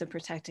importance of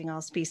protecting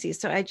all species.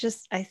 So I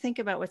think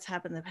about what's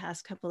happened the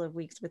past couple of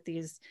weeks with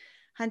these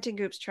hunting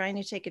groups trying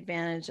to take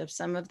advantage of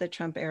some of the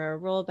Trump era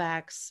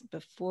rollbacks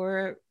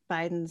before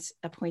Biden's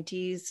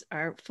appointees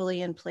are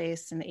fully in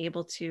place and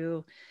able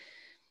to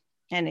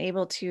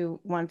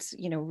once,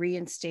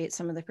 reinstate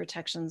some of the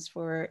protections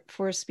for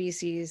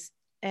species.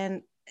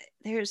 And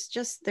there's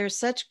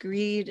such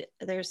greed,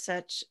 there's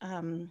such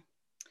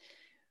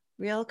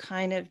real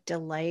kind of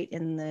delight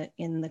in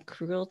the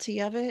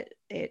cruelty of it.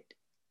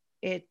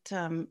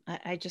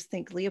 I just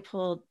think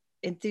Leopold,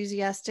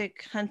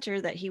 enthusiastic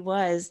hunter that he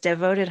was,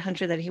 devoted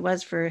hunter that he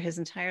was for his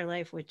entire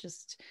life, would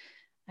just,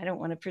 I don't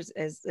want to,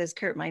 as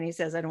Kurt Miney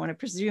says, I don't want to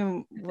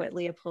presume what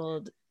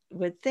Leopold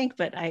would think,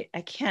 but I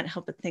can't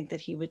help but think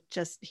that he would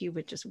just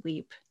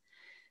weep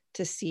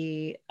to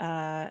see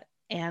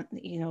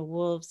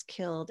wolves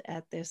killed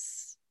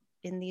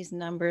in these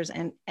numbers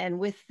and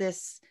with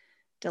this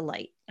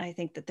delight. I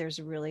think that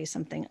there's really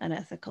something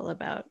unethical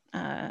about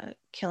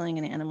killing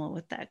an animal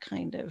with that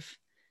kind of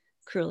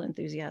cruel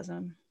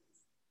enthusiasm.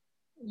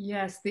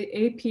 Yes, the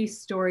AP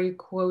story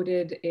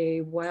quoted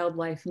a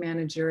wildlife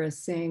manager as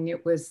saying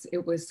it was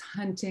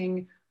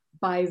hunting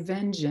by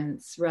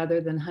vengeance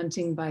rather than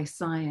hunting by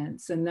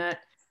science. And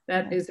that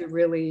is a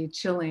really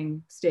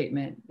chilling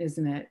statement,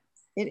 isn't it?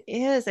 It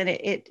is, and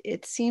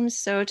it seems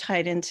so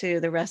tied into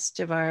the rest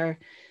of our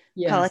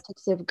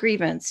politics of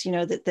grievance,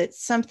 that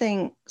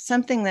something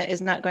that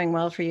is not going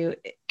well for you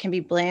can be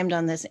blamed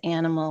on this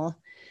animal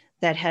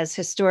that has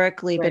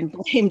historically been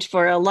blamed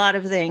for a lot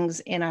of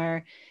things in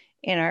our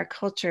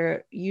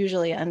culture,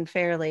 usually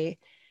unfairly.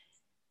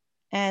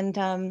 And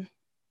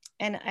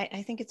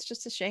I think it's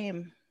just a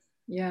shame.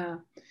 Yeah.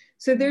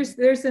 So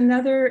there's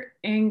another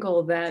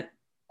angle that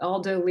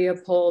Aldo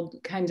Leopold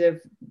kind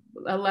of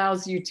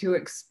allows you to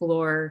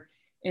explore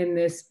in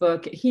this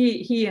book.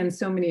 He and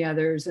so many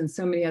others and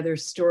so many other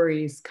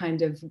stories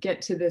kind of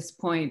get to this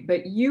point,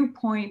 but you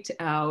point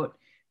out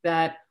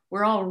that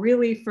we're all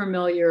really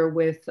familiar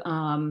with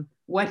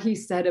what he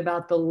said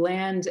about the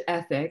land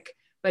ethic,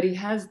 but he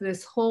has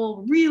this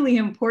whole really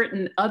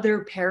important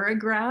other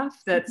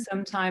paragraph that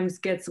sometimes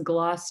gets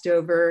glossed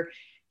over.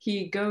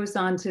 He goes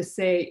on to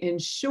say, in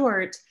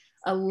short,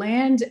 a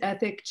land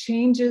ethic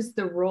changes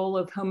the role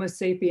of Homo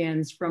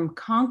sapiens from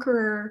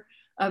conqueror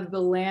of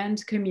the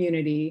land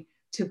community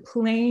to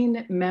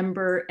plain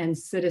member and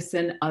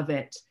citizen of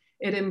it.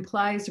 It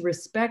implies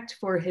respect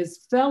for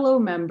his fellow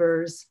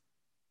members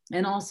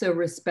and also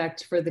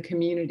respect for the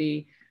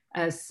community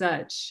as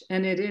such.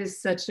 And it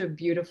is such a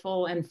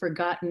beautiful and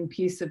forgotten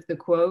piece of the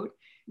quote.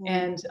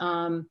 And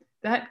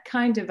that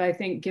kind of, I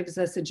think, gives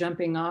us a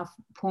jumping off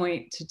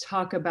point to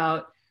talk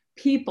about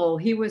people.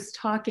 He was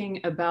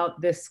talking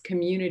about this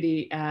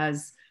community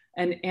as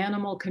an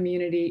animal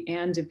community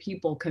and a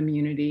people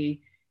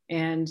community.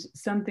 And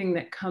something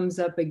that comes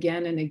up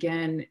again and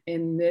again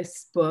in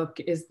this book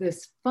is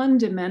this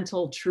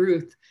fundamental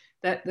truth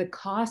that the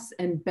costs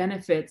and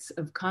benefits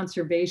of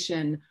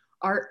conservation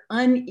are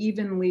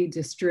unevenly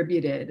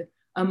distributed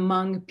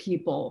among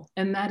people.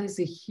 And that is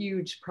a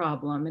huge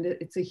problem. And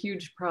it's a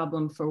huge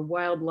problem for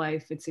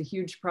wildlife. It's a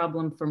huge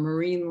problem for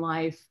marine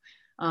life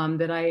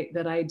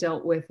that I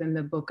dealt with in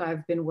the book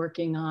I've been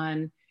working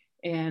on.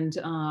 And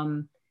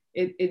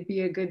it'd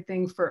be a good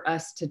thing for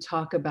us to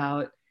talk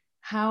about.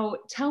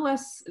 Tell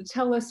us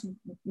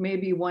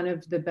maybe one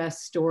of the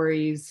best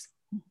stories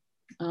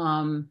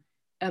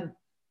that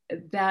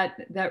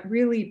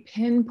really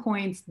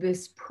pinpoints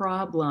this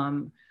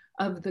problem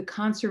of the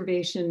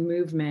conservation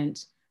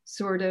movement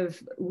sort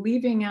of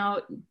leaving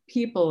out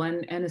people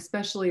and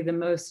especially the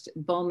most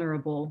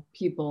vulnerable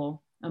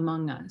people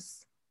among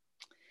us.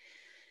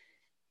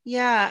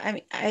 Yeah, I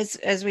mean,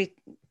 as we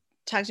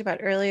talked about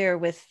earlier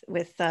with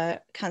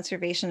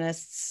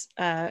conservationists'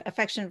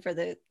 affection for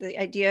the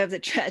idea of the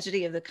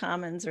tragedy of the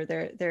commons, or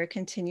their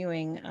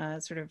continuing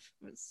sort of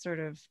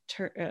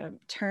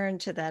turn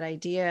to that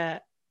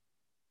idea,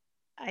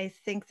 I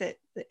think that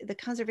the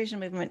conservation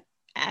movement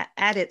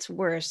at its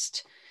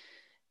worst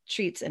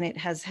treats, and it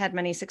has had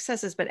many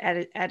successes, but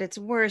at its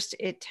worst,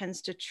 it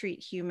tends to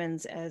treat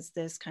humans as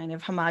this kind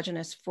of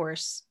homogenous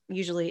force,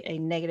 usually a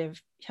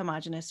negative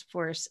homogenous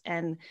force.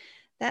 And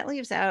that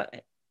leaves out,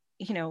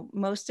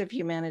 most of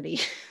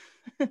humanity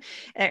it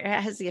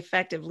has the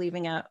effect of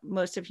leaving out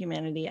most of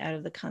humanity out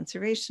of the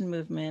conservation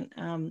movement.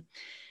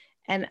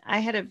 And I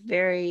had a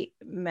very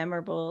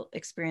memorable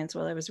experience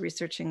while I was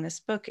researching this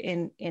book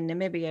in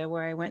Namibia,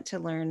 where I went to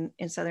learn,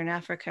 in Southern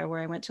Africa,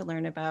 where I went to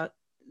learn about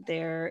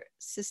their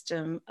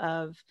system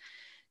of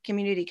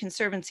community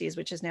conservancies,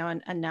 which is now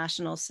a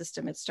national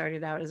system. It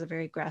started out as a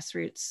very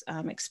grassroots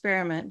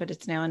experiment, but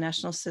it's now a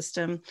national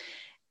system.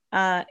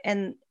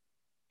 And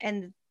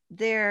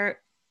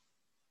their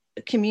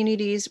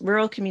communities,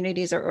 rural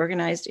communities, are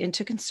organized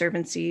into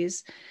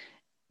conservancies.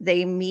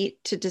 They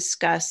meet to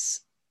discuss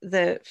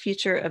the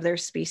future of their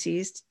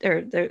species,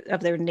 or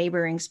of their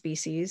neighboring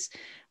species,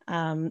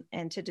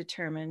 and to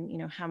determine, you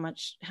know, how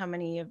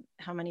many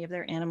of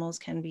their animals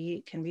can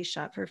be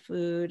shot for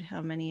food,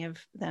 how many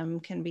of them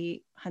can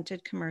be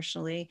hunted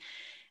commercially.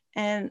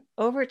 And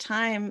over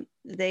time,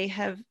 they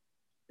have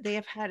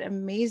had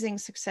amazing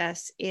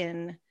success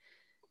in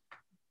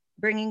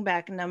bringing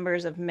back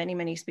numbers of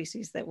many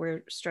species that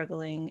were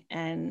struggling,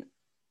 and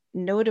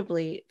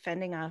notably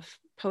fending off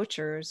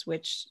poachers,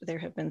 which there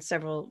have been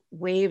several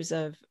waves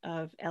of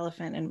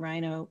elephant and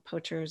rhino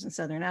poachers in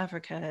Southern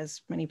Africa,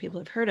 as many people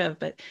have heard of.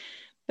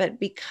 But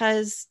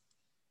because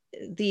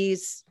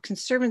these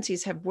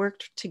conservancies have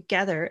worked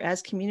together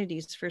as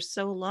communities for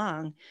so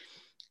long,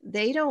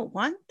 they don't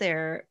want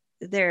their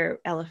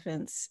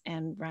elephants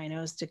and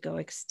rhinos to go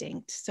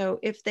extinct. So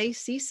if they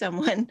see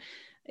someone,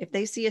 if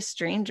they see a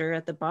stranger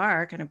at the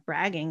bar kind of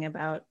bragging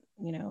about,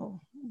 you know,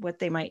 what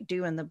they might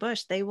do in the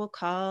bush, they will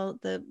call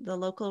the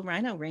local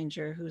rhino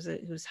ranger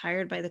who's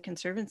hired by the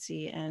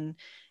conservancy, and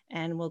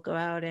will go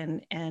out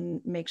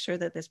and make sure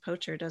that this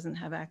poacher doesn't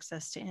have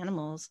access to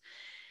animals.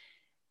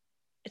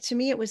 To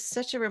me, it was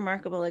such a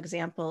remarkable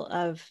example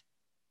of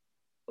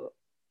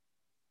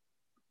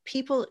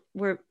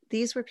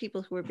these were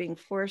people who were being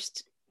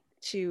forced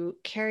to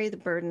carry the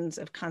burdens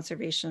of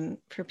conservation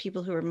for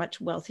people who were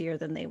much wealthier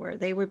than they were.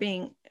 They were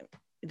being,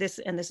 this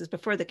is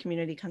before the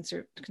community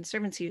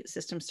conservancy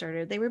system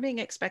started, they were being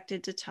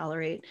expected to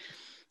tolerate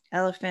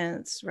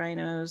elephants,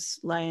 rhinos,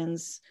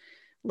 lions,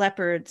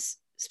 leopards,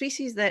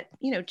 species that,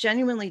 you know,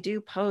 genuinely do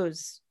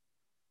pose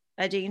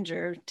a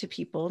danger to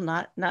people,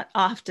 not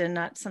often,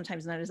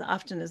 sometimes not as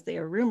often as they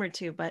are rumored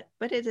to, but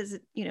it is,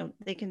 you know,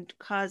 they can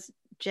cause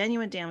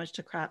genuine damage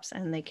to crops,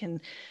 and they can,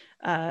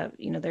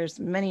 you know, there's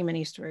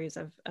many stories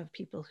of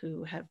people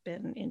who have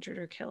been injured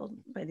or killed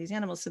by these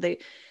animals. So they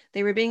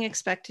were being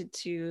expected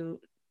to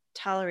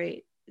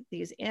tolerate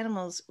these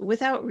animals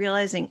without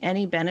realizing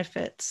any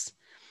benefits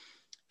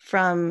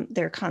from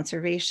their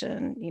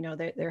conservation. You know,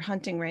 their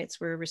hunting rights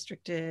were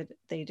restricted.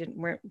 They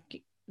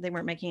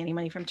weren't making any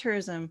money from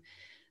tourism.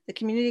 The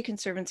community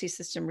conservancy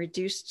system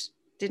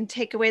didn't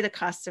take away the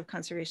costs of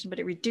conservation, but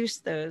it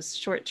reduced those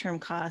short-term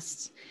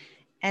costs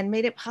and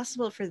made it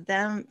possible for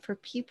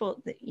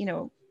people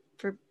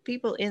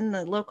in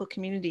the local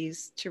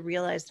communities to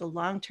realize the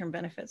long-term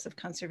benefits of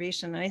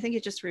conservation. And I think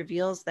it just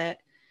reveals that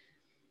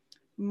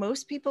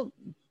most people,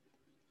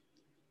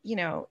 you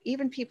know,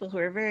 even people who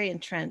are very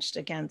entrenched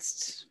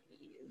against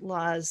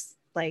laws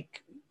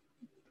like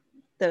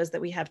those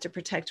that we have to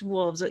protect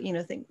wolves, you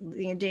know,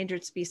 the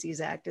Endangered Species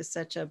Act is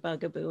such a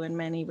bugaboo in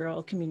many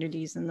rural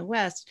communities in the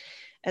West,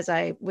 as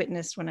I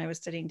witnessed when I was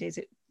studying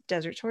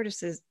desert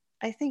tortoises.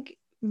 I think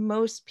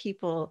most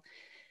people,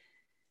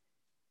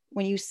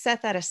 when you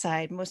set that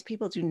aside, most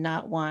people do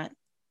not want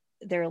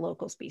their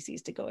local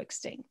species to go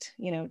extinct.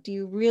 You know, do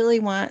you really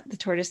want the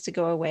tortoise to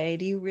go away?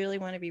 Do you really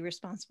want to be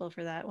responsible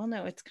for that? Well,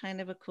 no, it's kind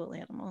of a cool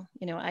animal.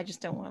 You know, I just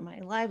don't want my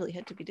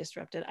livelihood to be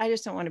disrupted. I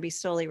just don't want to be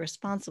solely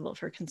responsible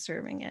for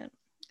conserving it.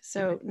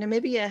 So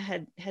Namibia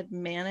had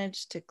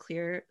managed to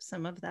clear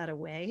some of that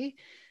away,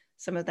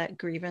 some of that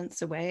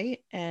grievance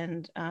away,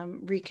 and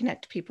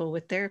reconnect people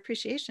with their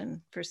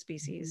appreciation for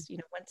species. You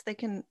know, once they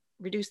can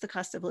reduce the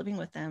cost of living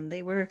with them,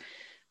 they were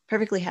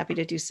perfectly happy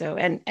to do so,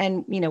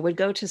 and you know, would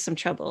go to some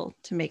trouble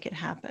to make it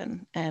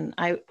happen. And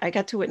I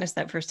got to witness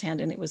that firsthand,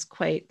 and it was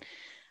quite,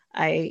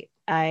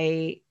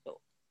 I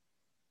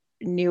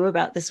knew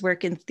about this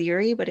work in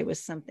theory, but it was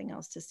something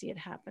else to see it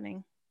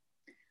happening.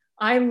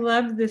 I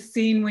love the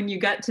scene when you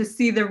got to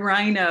see the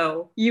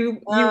rhino.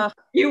 You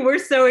were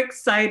so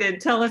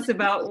excited. Tell us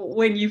about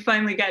when you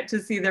finally got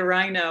to see the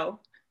rhino.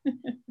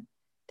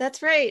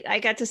 That's right. I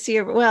got to see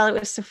her. Well, it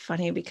was so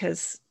funny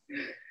because,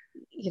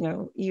 you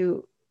know,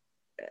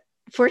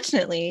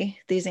 fortunately,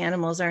 these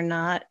animals are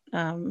not,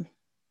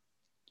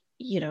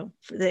 you know,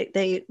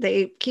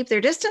 they keep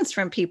their distance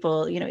from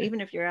people. You know,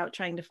 even if you're out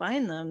trying to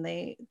find them,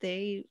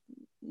 they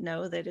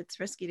know that it's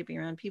risky to be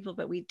around people.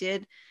 But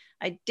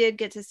I did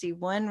get to see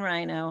one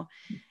rhino,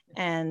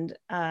 and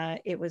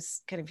it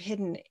was kind of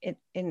hidden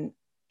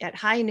at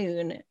high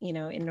noon. You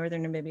know, in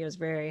northern Namibia, it was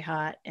very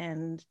hot,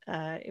 and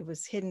it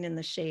was hidden in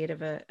the shade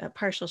of a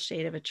partial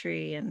shade of a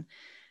tree. And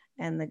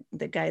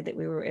the guide that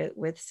we were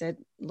with said,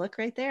 "Look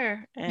right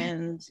there,"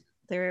 and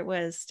there it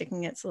was,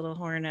 sticking its little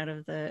horn out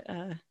of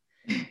the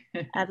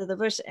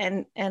bush.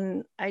 And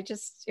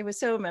it was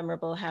so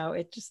memorable how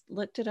it just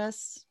looked at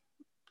us,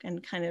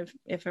 and kind of,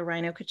 if a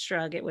rhino could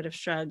shrug, it would have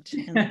shrugged,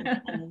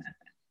 and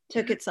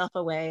took itself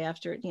away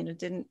after,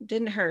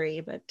 didn't hurry,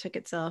 but took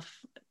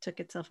itself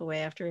away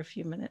after a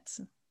few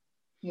minutes.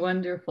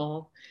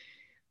 Wonderful.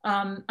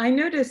 I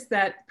noticed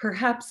that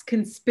perhaps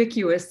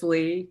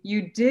conspicuously,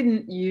 you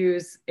didn't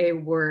use a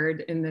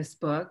word in this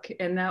book,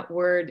 and that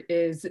word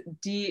is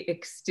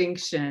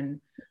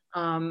de-extinction.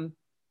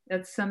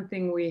 That's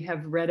something we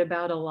have read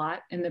about a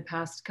lot in the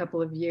past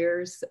couple of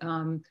years.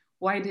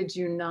 Why did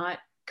you not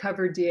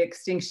cover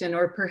de-extinction,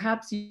 or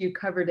perhaps you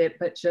covered it,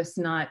 but just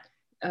not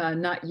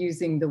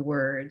using the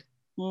word?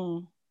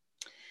 Mm.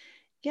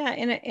 Yeah,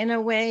 in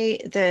a way,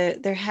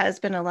 there has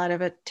been a lot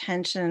of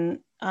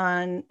attention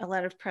on, a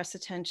lot of press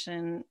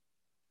attention,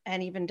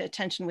 and even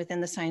attention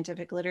within the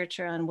scientific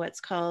literature on what's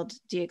called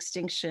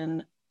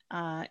de-extinction.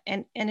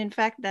 And in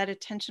fact, that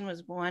attention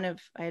was I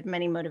had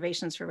many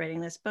motivations for writing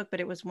this book, but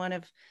it was one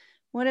of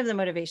the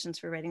motivations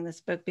for writing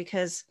this book,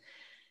 because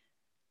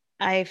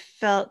I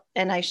felt,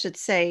 and I should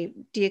say,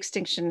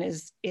 de-extinction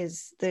is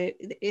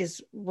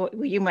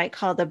what you might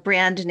call the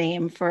brand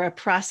name for a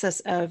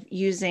process of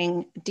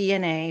using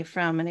DNA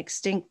from an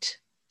extinct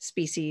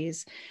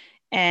species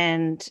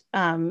and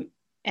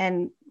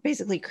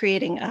basically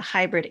creating a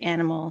hybrid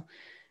animal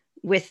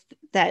with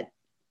that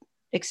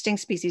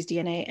extinct species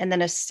DNA, and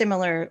then a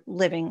similar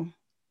living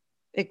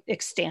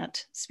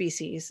extant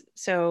species.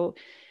 So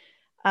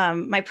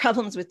my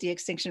problems with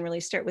de-extinction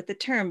really start with the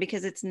term,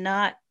 because it's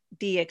not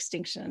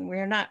de-extinction.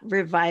 We're not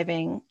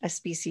reviving a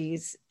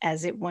species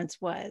as it once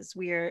was.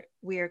 We are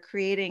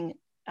creating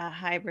a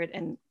hybrid,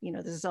 and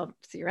this is all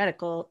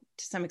theoretical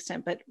to some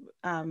extent, but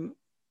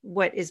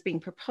what is being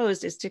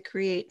proposed is to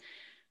create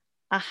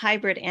a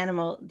hybrid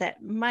animal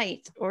that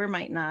might or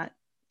might not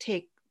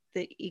take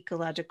the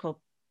ecological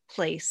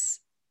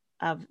place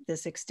of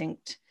this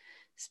extinct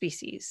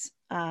species.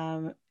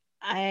 Having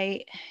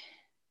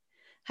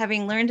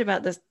learned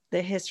about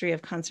the history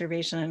of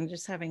conservation, and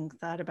just having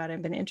thought about it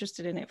and been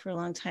interested in it for a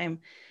long time,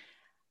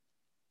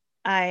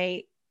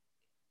 I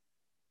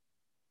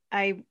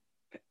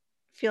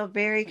feel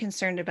very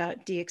concerned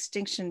about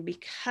de-extinction,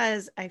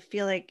 because I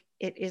feel like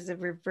it is a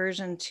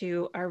reversion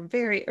to our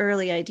very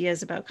early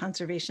ideas about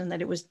conservation,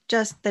 that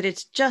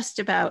it's just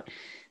about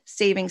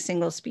saving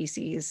single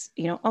species,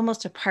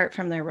 almost apart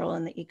from their role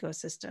in the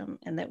ecosystem.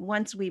 And that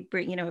once we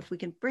bring, if we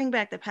can bring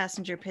back the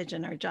passenger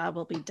pigeon, our job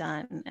will be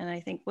done. And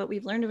I think what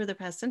we've learned over the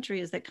past century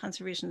is that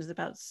conservation is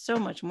about so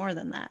much more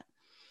than that.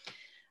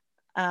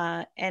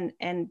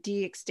 And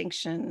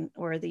de-extinction,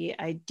 or the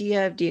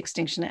idea of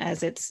de-extinction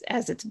as it's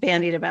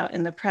bandied about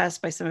in the press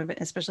by some of it,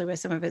 especially by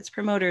some of its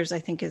promoters, I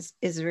think is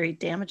very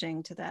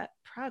damaging to that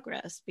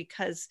progress,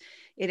 because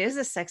it is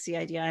a sexy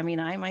idea. I mean,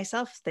 I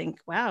myself think,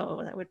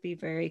 wow, that would be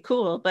very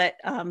cool, but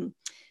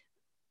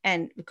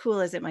and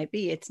cool as it might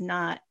be, it's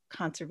not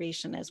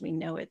conservation as we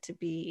know it to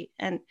be.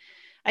 And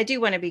I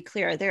do want to be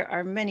clear, there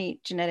are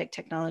many genetic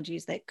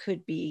technologies that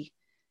could be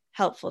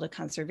helpful to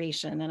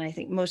conservation, and I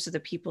think most of the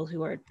people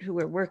who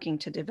are working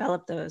to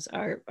develop those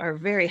are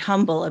very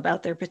humble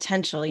about their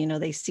potential.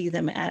 They see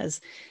them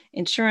as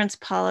insurance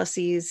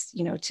policies,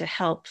 to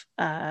help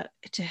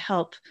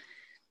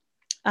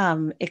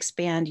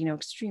expand,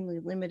 extremely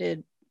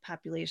limited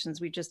populations.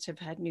 We just have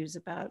had news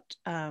about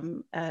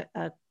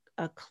a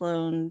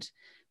cloned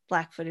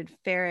black-footed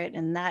ferret,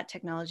 and that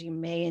technology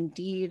may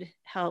indeed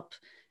help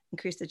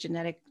increase the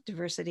genetic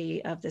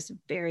diversity of this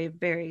very,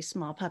 very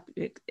small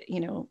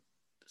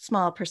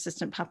small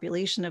persistent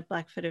population of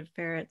black-footed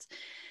ferrets.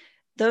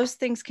 Those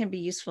things can be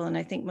useful, and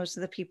I think most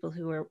of the people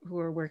who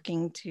are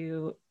working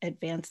to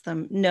advance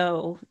them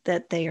know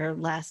that they are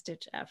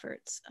last-ditch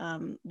efforts.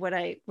 What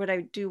I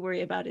do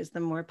worry about is the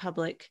more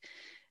public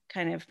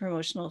kind of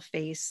promotional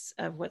face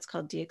of what's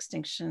called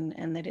de-extinction,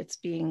 and that it's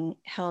being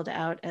held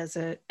out as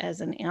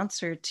an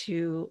answer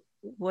to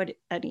an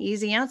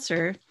easy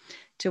answer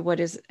to what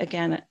is,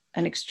 again,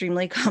 an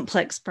extremely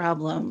complex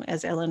problem,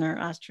 as Eleanor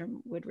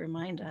Ostrom would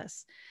remind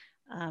us.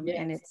 Yes.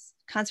 And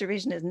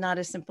conservation is not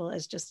as simple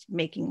as just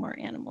making more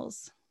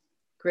animals.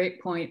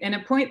 Great point. And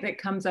a point that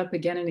comes up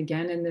again and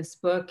again in this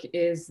book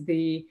is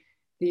the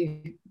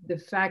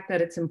fact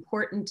that it's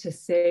important to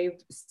save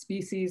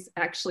species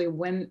actually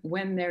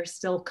when they're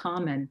still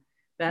common.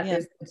 That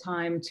is the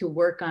time to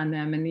work on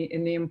them, and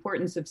the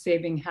importance of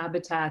saving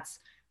habitats,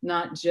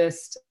 not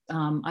just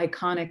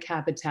iconic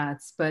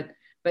habitats, but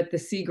the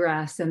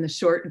seagrass and the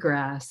short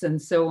grass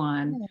and so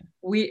on. Yeah.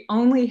 We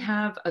only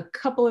have a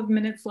couple of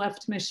minutes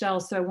left,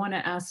 Michelle, so I want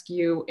to ask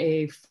you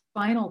a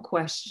final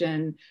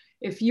question.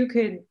 If you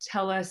could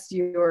tell us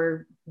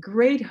your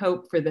great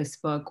hope for this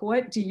book,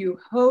 what do you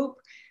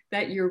hope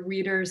that your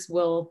readers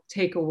will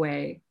take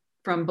away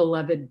from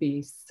Beloved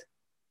Beasts?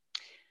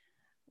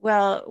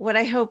 Well, what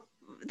I hope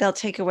they'll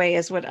take away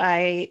is what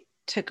I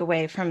took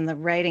away from the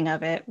writing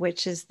of it,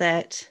 which is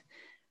that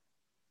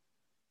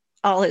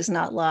all is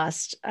not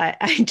lost.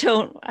 I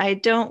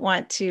don't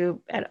want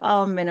to at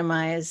all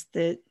minimize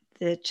the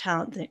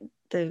challenge,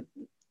 the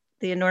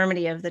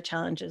enormity of the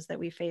challenges that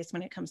we face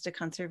when it comes to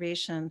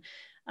conservation,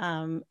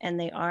 and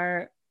they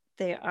are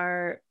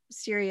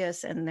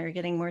serious, and they're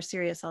getting more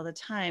serious all the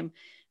time.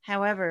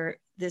 However,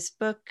 this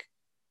book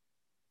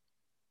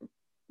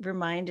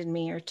reminded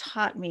me or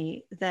taught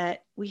me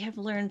that we have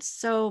learned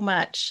so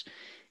much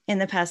in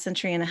the past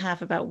century and a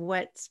half about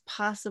what's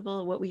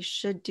possible, what we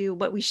should do,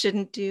 what we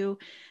shouldn't do.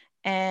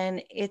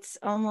 And it's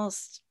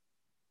almost,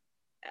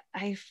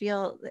 I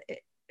feel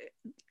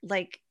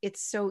like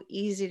it's so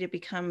easy to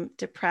become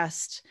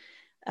depressed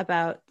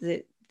about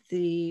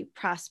the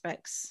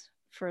prospects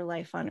for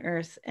life on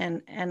Earth.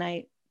 And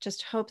I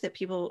just hope that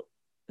people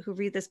who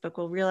read this book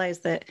will realize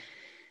that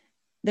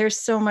there's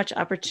so much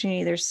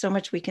opportunity. There's so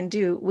much we can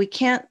do. We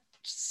can't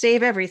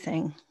save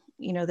everything.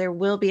 You know, there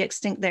have been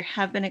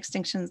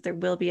extinctions, there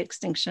will be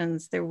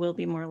extinctions, there will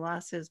be more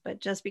losses, but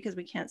just because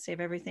we can't save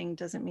everything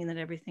doesn't mean that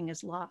everything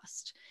is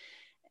lost.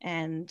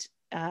 And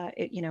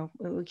you know,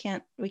 we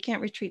can't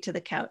retreat to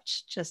the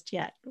couch just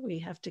yet. We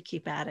have to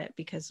keep at it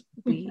because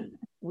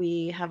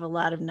we have a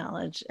lot of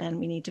knowledge and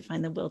we need to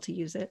find the will to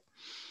use it.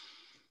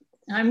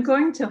 I'm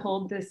going to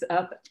hold this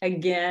up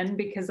again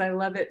because I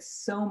love it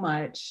so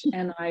much.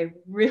 And I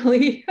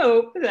really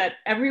hope that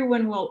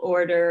everyone will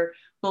order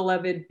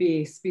Beloved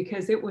Beasts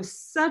because it was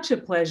such a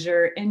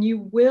pleasure and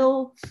you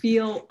will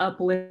feel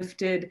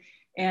uplifted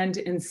and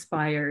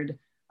inspired.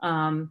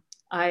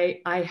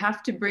 I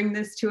have to bring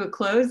this to a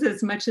close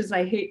as much as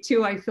I hate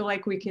to. I feel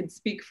like we could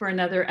speak for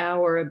another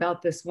hour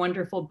about this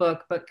wonderful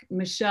book. But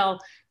Michelle,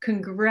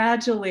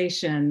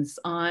 congratulations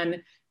on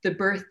the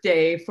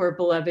birthday for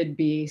Beloved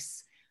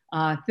Beasts.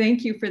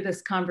 Thank you for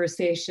this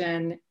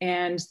conversation,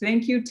 and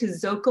thank you to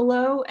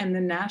Zocalo and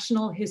the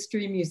National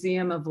History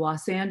Museum of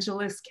Los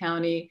Angeles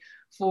County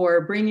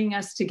for bringing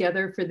us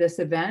together for this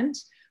event.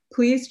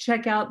 Please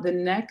check out the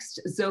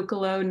next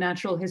Zocalo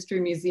Natural History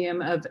Museum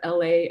of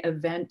LA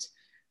event,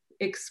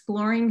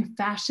 Exploring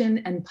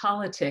Fashion and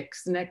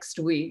Politics, next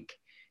week.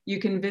 You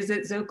can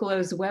visit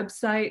Zocalo's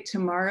website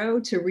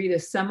tomorrow to read a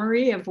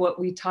summary of what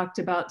we talked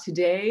about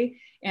today.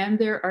 And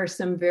there are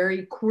some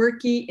very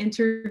quirky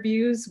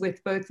interviews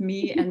with both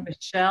me and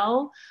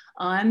Michelle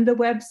on the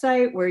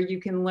website where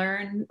you can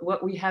learn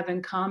what we have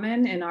in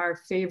common in our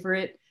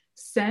favorite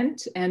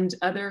scent and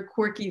other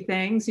quirky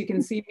things. You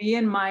can see me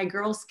in my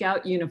Girl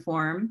Scout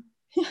uniform.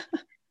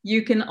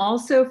 You can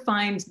also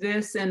find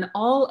this and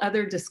all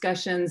other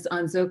discussions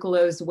on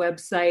Zocalo's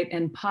website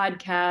and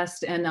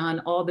podcast and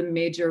on all the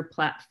major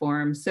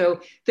platforms.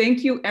 So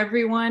thank you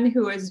everyone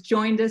who has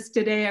joined us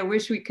today. I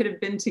wish we could have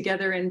been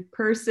together in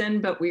person,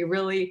 but we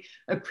really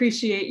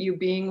appreciate you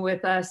being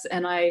with us.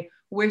 And I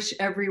wish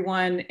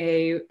everyone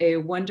a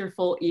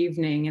wonderful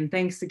evening. And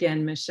thanks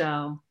again,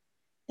 Michelle.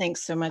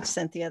 Thanks so much,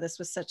 Cynthia. This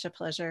was such a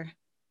pleasure.